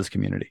GoBundance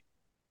community?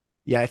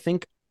 Yeah, I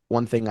think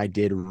one thing I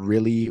did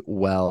really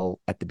well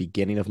at the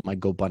beginning of my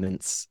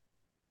GoBundance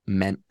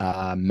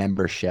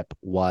membership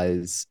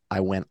was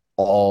I went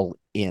all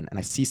in, and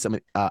I see some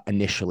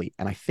initially,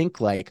 and I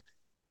think like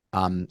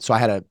so I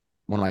had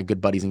one of my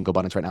good buddies in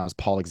GoBundance right now is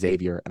Paul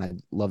Xavier, and I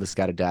love this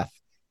guy to death.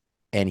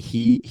 And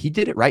he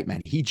did it right,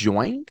 man. He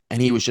joined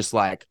and he was just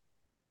like,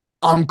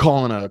 I'm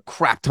calling a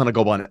crap ton of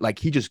GoBundance. Like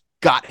he just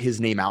got his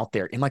name out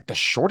there in like the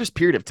shortest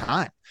period of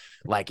time.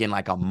 Like in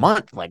like a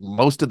month, like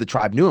most of the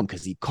tribe knew him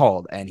because he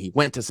called and he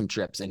went to some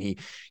trips and he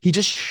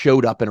just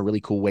showed up in a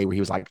really cool way where he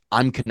was like,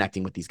 I'm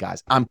connecting with these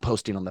guys. I'm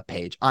posting on the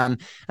page. I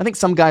think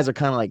some guys are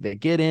kind of like, they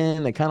get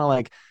in, they kind of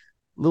like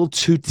a little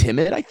too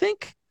timid, I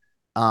think.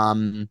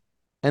 And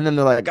then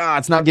they're like,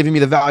 it's not giving me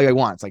the value I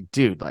want. It's like,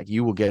 dude, like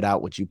you will get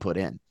out what you put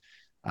in.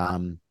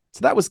 So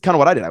that was kind of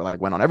what I did. I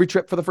like went on every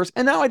trip for the first,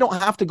 and now I don't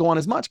have to go on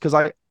as much because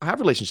I have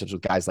relationships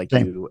with guys like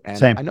you,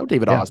 and I know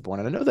David Osborne,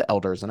 and I know the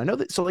elders, and I know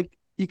that. So like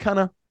you kind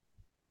of,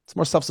 it's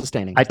more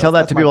self-sustaining. I tell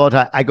that to people all the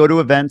time. I go to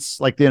events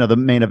like the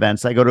main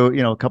events. I go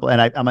to a couple,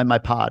 and I'm in my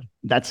pod.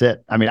 That's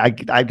it. I mean, I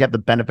get the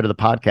benefit of the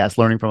podcast,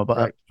 learning from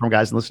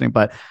guys and listening,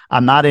 but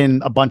I'm not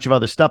in a bunch of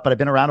other stuff. But I've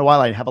been around a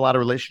while. I have a lot of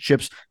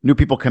relationships. New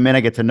people come in,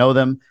 I get to know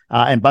them.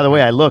 And by the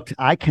way,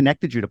 I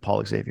connected you to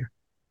Paul Xavier.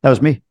 That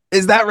was me.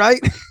 Is that right?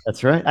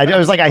 That's right. I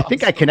was like, I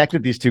think I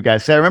connected these two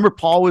guys. So I remember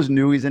Paul was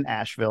new. He's in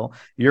Asheville.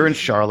 You're in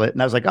Charlotte.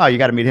 And I was like, oh, you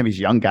got to meet him. He's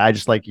a young guy,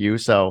 just like you.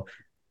 So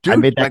dude, I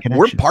made that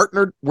connection.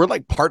 We're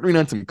like partnering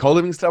on some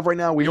co-living stuff right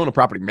now. We own a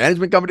property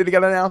management company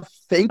together now.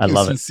 Thank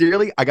you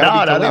sincerely. I got to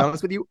be totally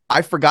honest with you.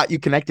 I forgot you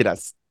connected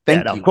us.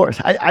 Thank you. Of course.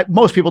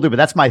 Most people do, but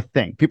that's my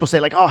thing. People say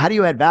like, oh, how do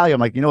you add value? I'm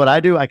like, you know what I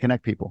do? I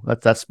connect people.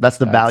 That's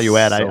the value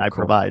add I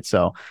provide.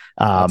 So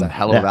that's a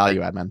hell of a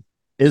value add, man.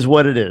 Is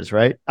what it is,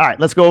 right? All right,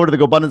 let's go over to the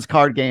GoBundance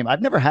card game.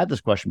 I've never had this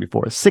question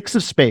before. 6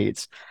 of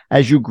spades.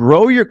 As you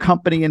grow your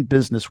company and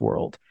business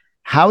world,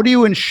 how do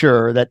you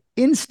ensure that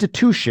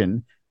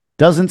institution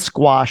doesn't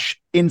squash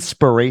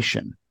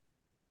inspiration?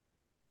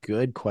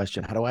 good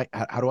question. How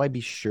do I be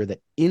sure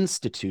that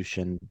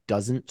institution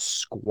doesn't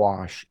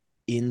squash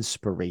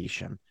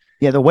inspiration?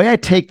 Yeah, the way I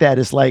take that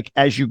is like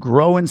as you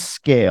grow and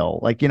scale,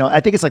 like, I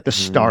think it's like the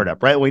Mm,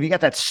 startup, right? When you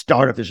got that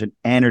startup, there's an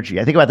energy.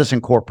 I think about this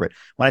in corporate.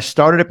 When I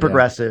started at yeah,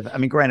 Progressive, I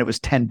mean, granted, it was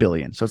 10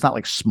 billion. So it's not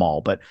like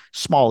small, but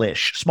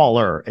smallish,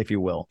 smaller, if you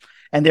will.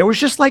 And there was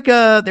just like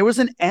there was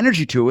an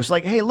energy to it. It was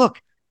like, hey,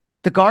 look,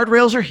 the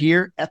guardrails are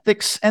here,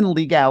 ethics and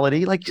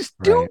legality. Like just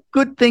do right,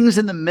 good things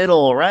in the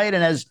middle, right?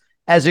 And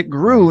as it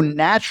grew, right,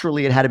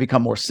 naturally it had to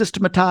become more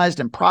systematized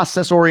and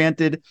process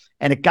oriented.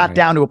 And it got right,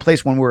 down to a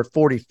place when we were at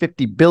 40,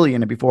 50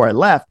 billion. And before I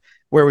left,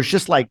 where it was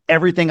just like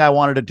everything I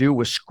wanted to do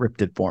was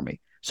scripted for me.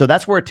 So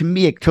that's where, to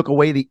me, it took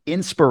away the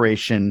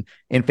inspiration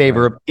in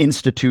favor right. of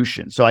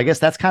institution. So I guess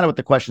that's kind of what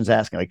the question's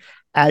asking. Like,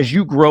 as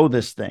you grow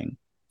this thing,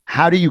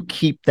 how do you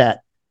keep that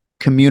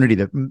community,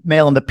 the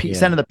mail and Yeah,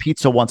 sending the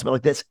pizza once, but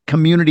like this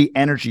community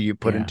energy you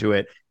put yeah. into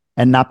it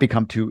and not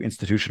become too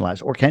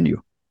institutionalized? Or can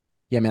you?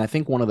 Yeah, I mean, I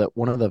think one of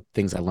the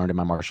things I learned in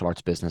my martial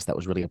arts business that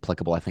was really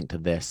applicable, I think, to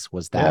this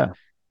was that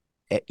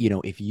Yeah.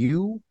 if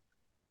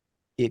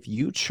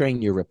you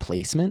train your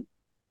replacement,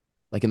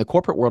 like in the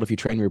corporate world, if you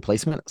train your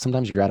replacement,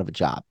 sometimes you're out of a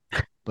job.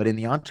 But in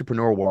the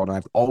entrepreneurial world, and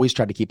I've always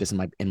tried to keep this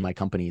in my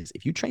companies,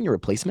 if you train your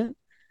replacement,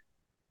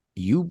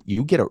 you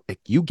get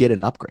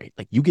an upgrade.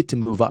 Like you get to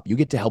move up. You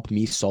get to help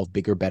me solve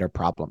bigger, better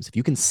problems. If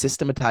you can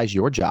systematize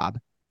your job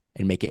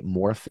and make it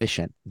more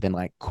efficient, then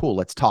like, cool,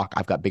 let's talk.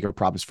 I've got bigger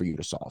problems for you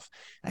to solve.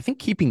 I think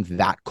keeping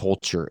that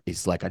culture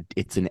is like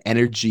it's an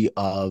energy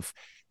of,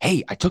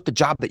 hey, I took the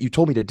job that you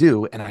told me to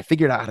do and I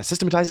figured out how to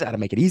systematize it, how to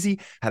make it easy,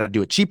 how to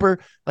do it cheaper.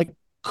 Like,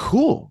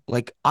 cool.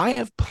 Like I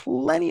have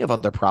plenty of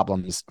other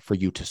problems for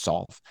you to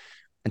solve.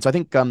 And so I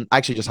think I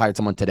actually just hired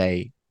someone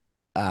today,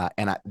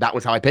 that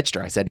was how I pitched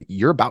her. I said,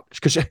 "You're about,"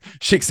 because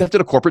she accepted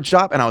a corporate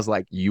job, and I was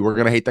like, "You are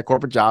gonna hate that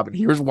corporate job, and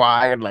here's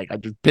why." And like, I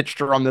just pitched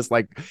her on this,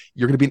 like,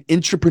 "You're gonna be an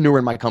entrepreneur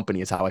in my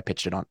company," is how I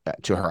pitched it on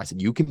to her. I said,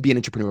 "You can be an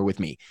entrepreneur with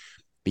me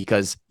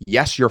because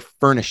yes, you're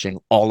furnishing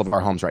all of our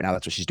homes right now.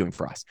 That's what she's doing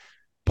for us.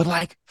 But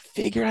like,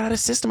 figure out how to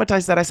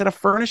systematize that." I said, "A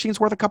furnishing is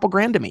worth a couple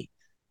grand to me.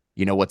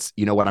 You know what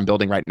I'm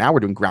building right now? We're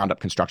doing ground up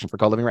construction for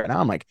co-living right now.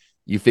 I'm like,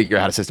 you figure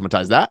out how to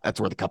systematize that.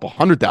 That's worth a couple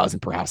 100,000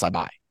 per house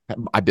I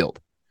build."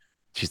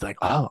 She's like,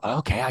 "Oh,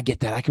 okay, I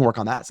get that. I can work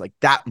on that." It's like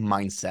that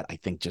mindset, I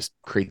think, just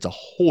creates a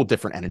whole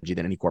different energy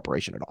than any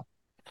corporation at all.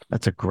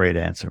 That's a great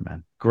answer,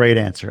 man. Great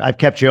answer. I've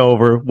kept you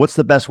over. What's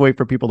the best way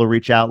for people to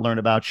reach out, learn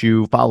about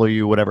you, follow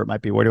you, whatever it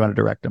might be? Where do you want to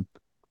direct them?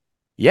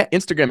 Yeah,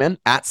 Instagram, man,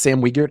 at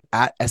Sam Wegert,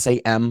 at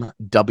SamWegert.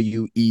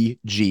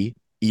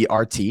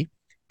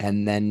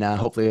 And then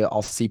hopefully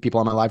I'll see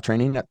people on my live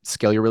training at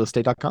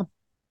scaleyourrealestate.com.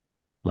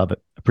 Love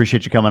it.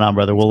 Appreciate you coming on,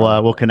 brother. Thanks, We'll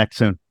brother. we'll connect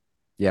soon.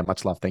 Yeah,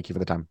 much love. Thank you for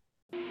the time.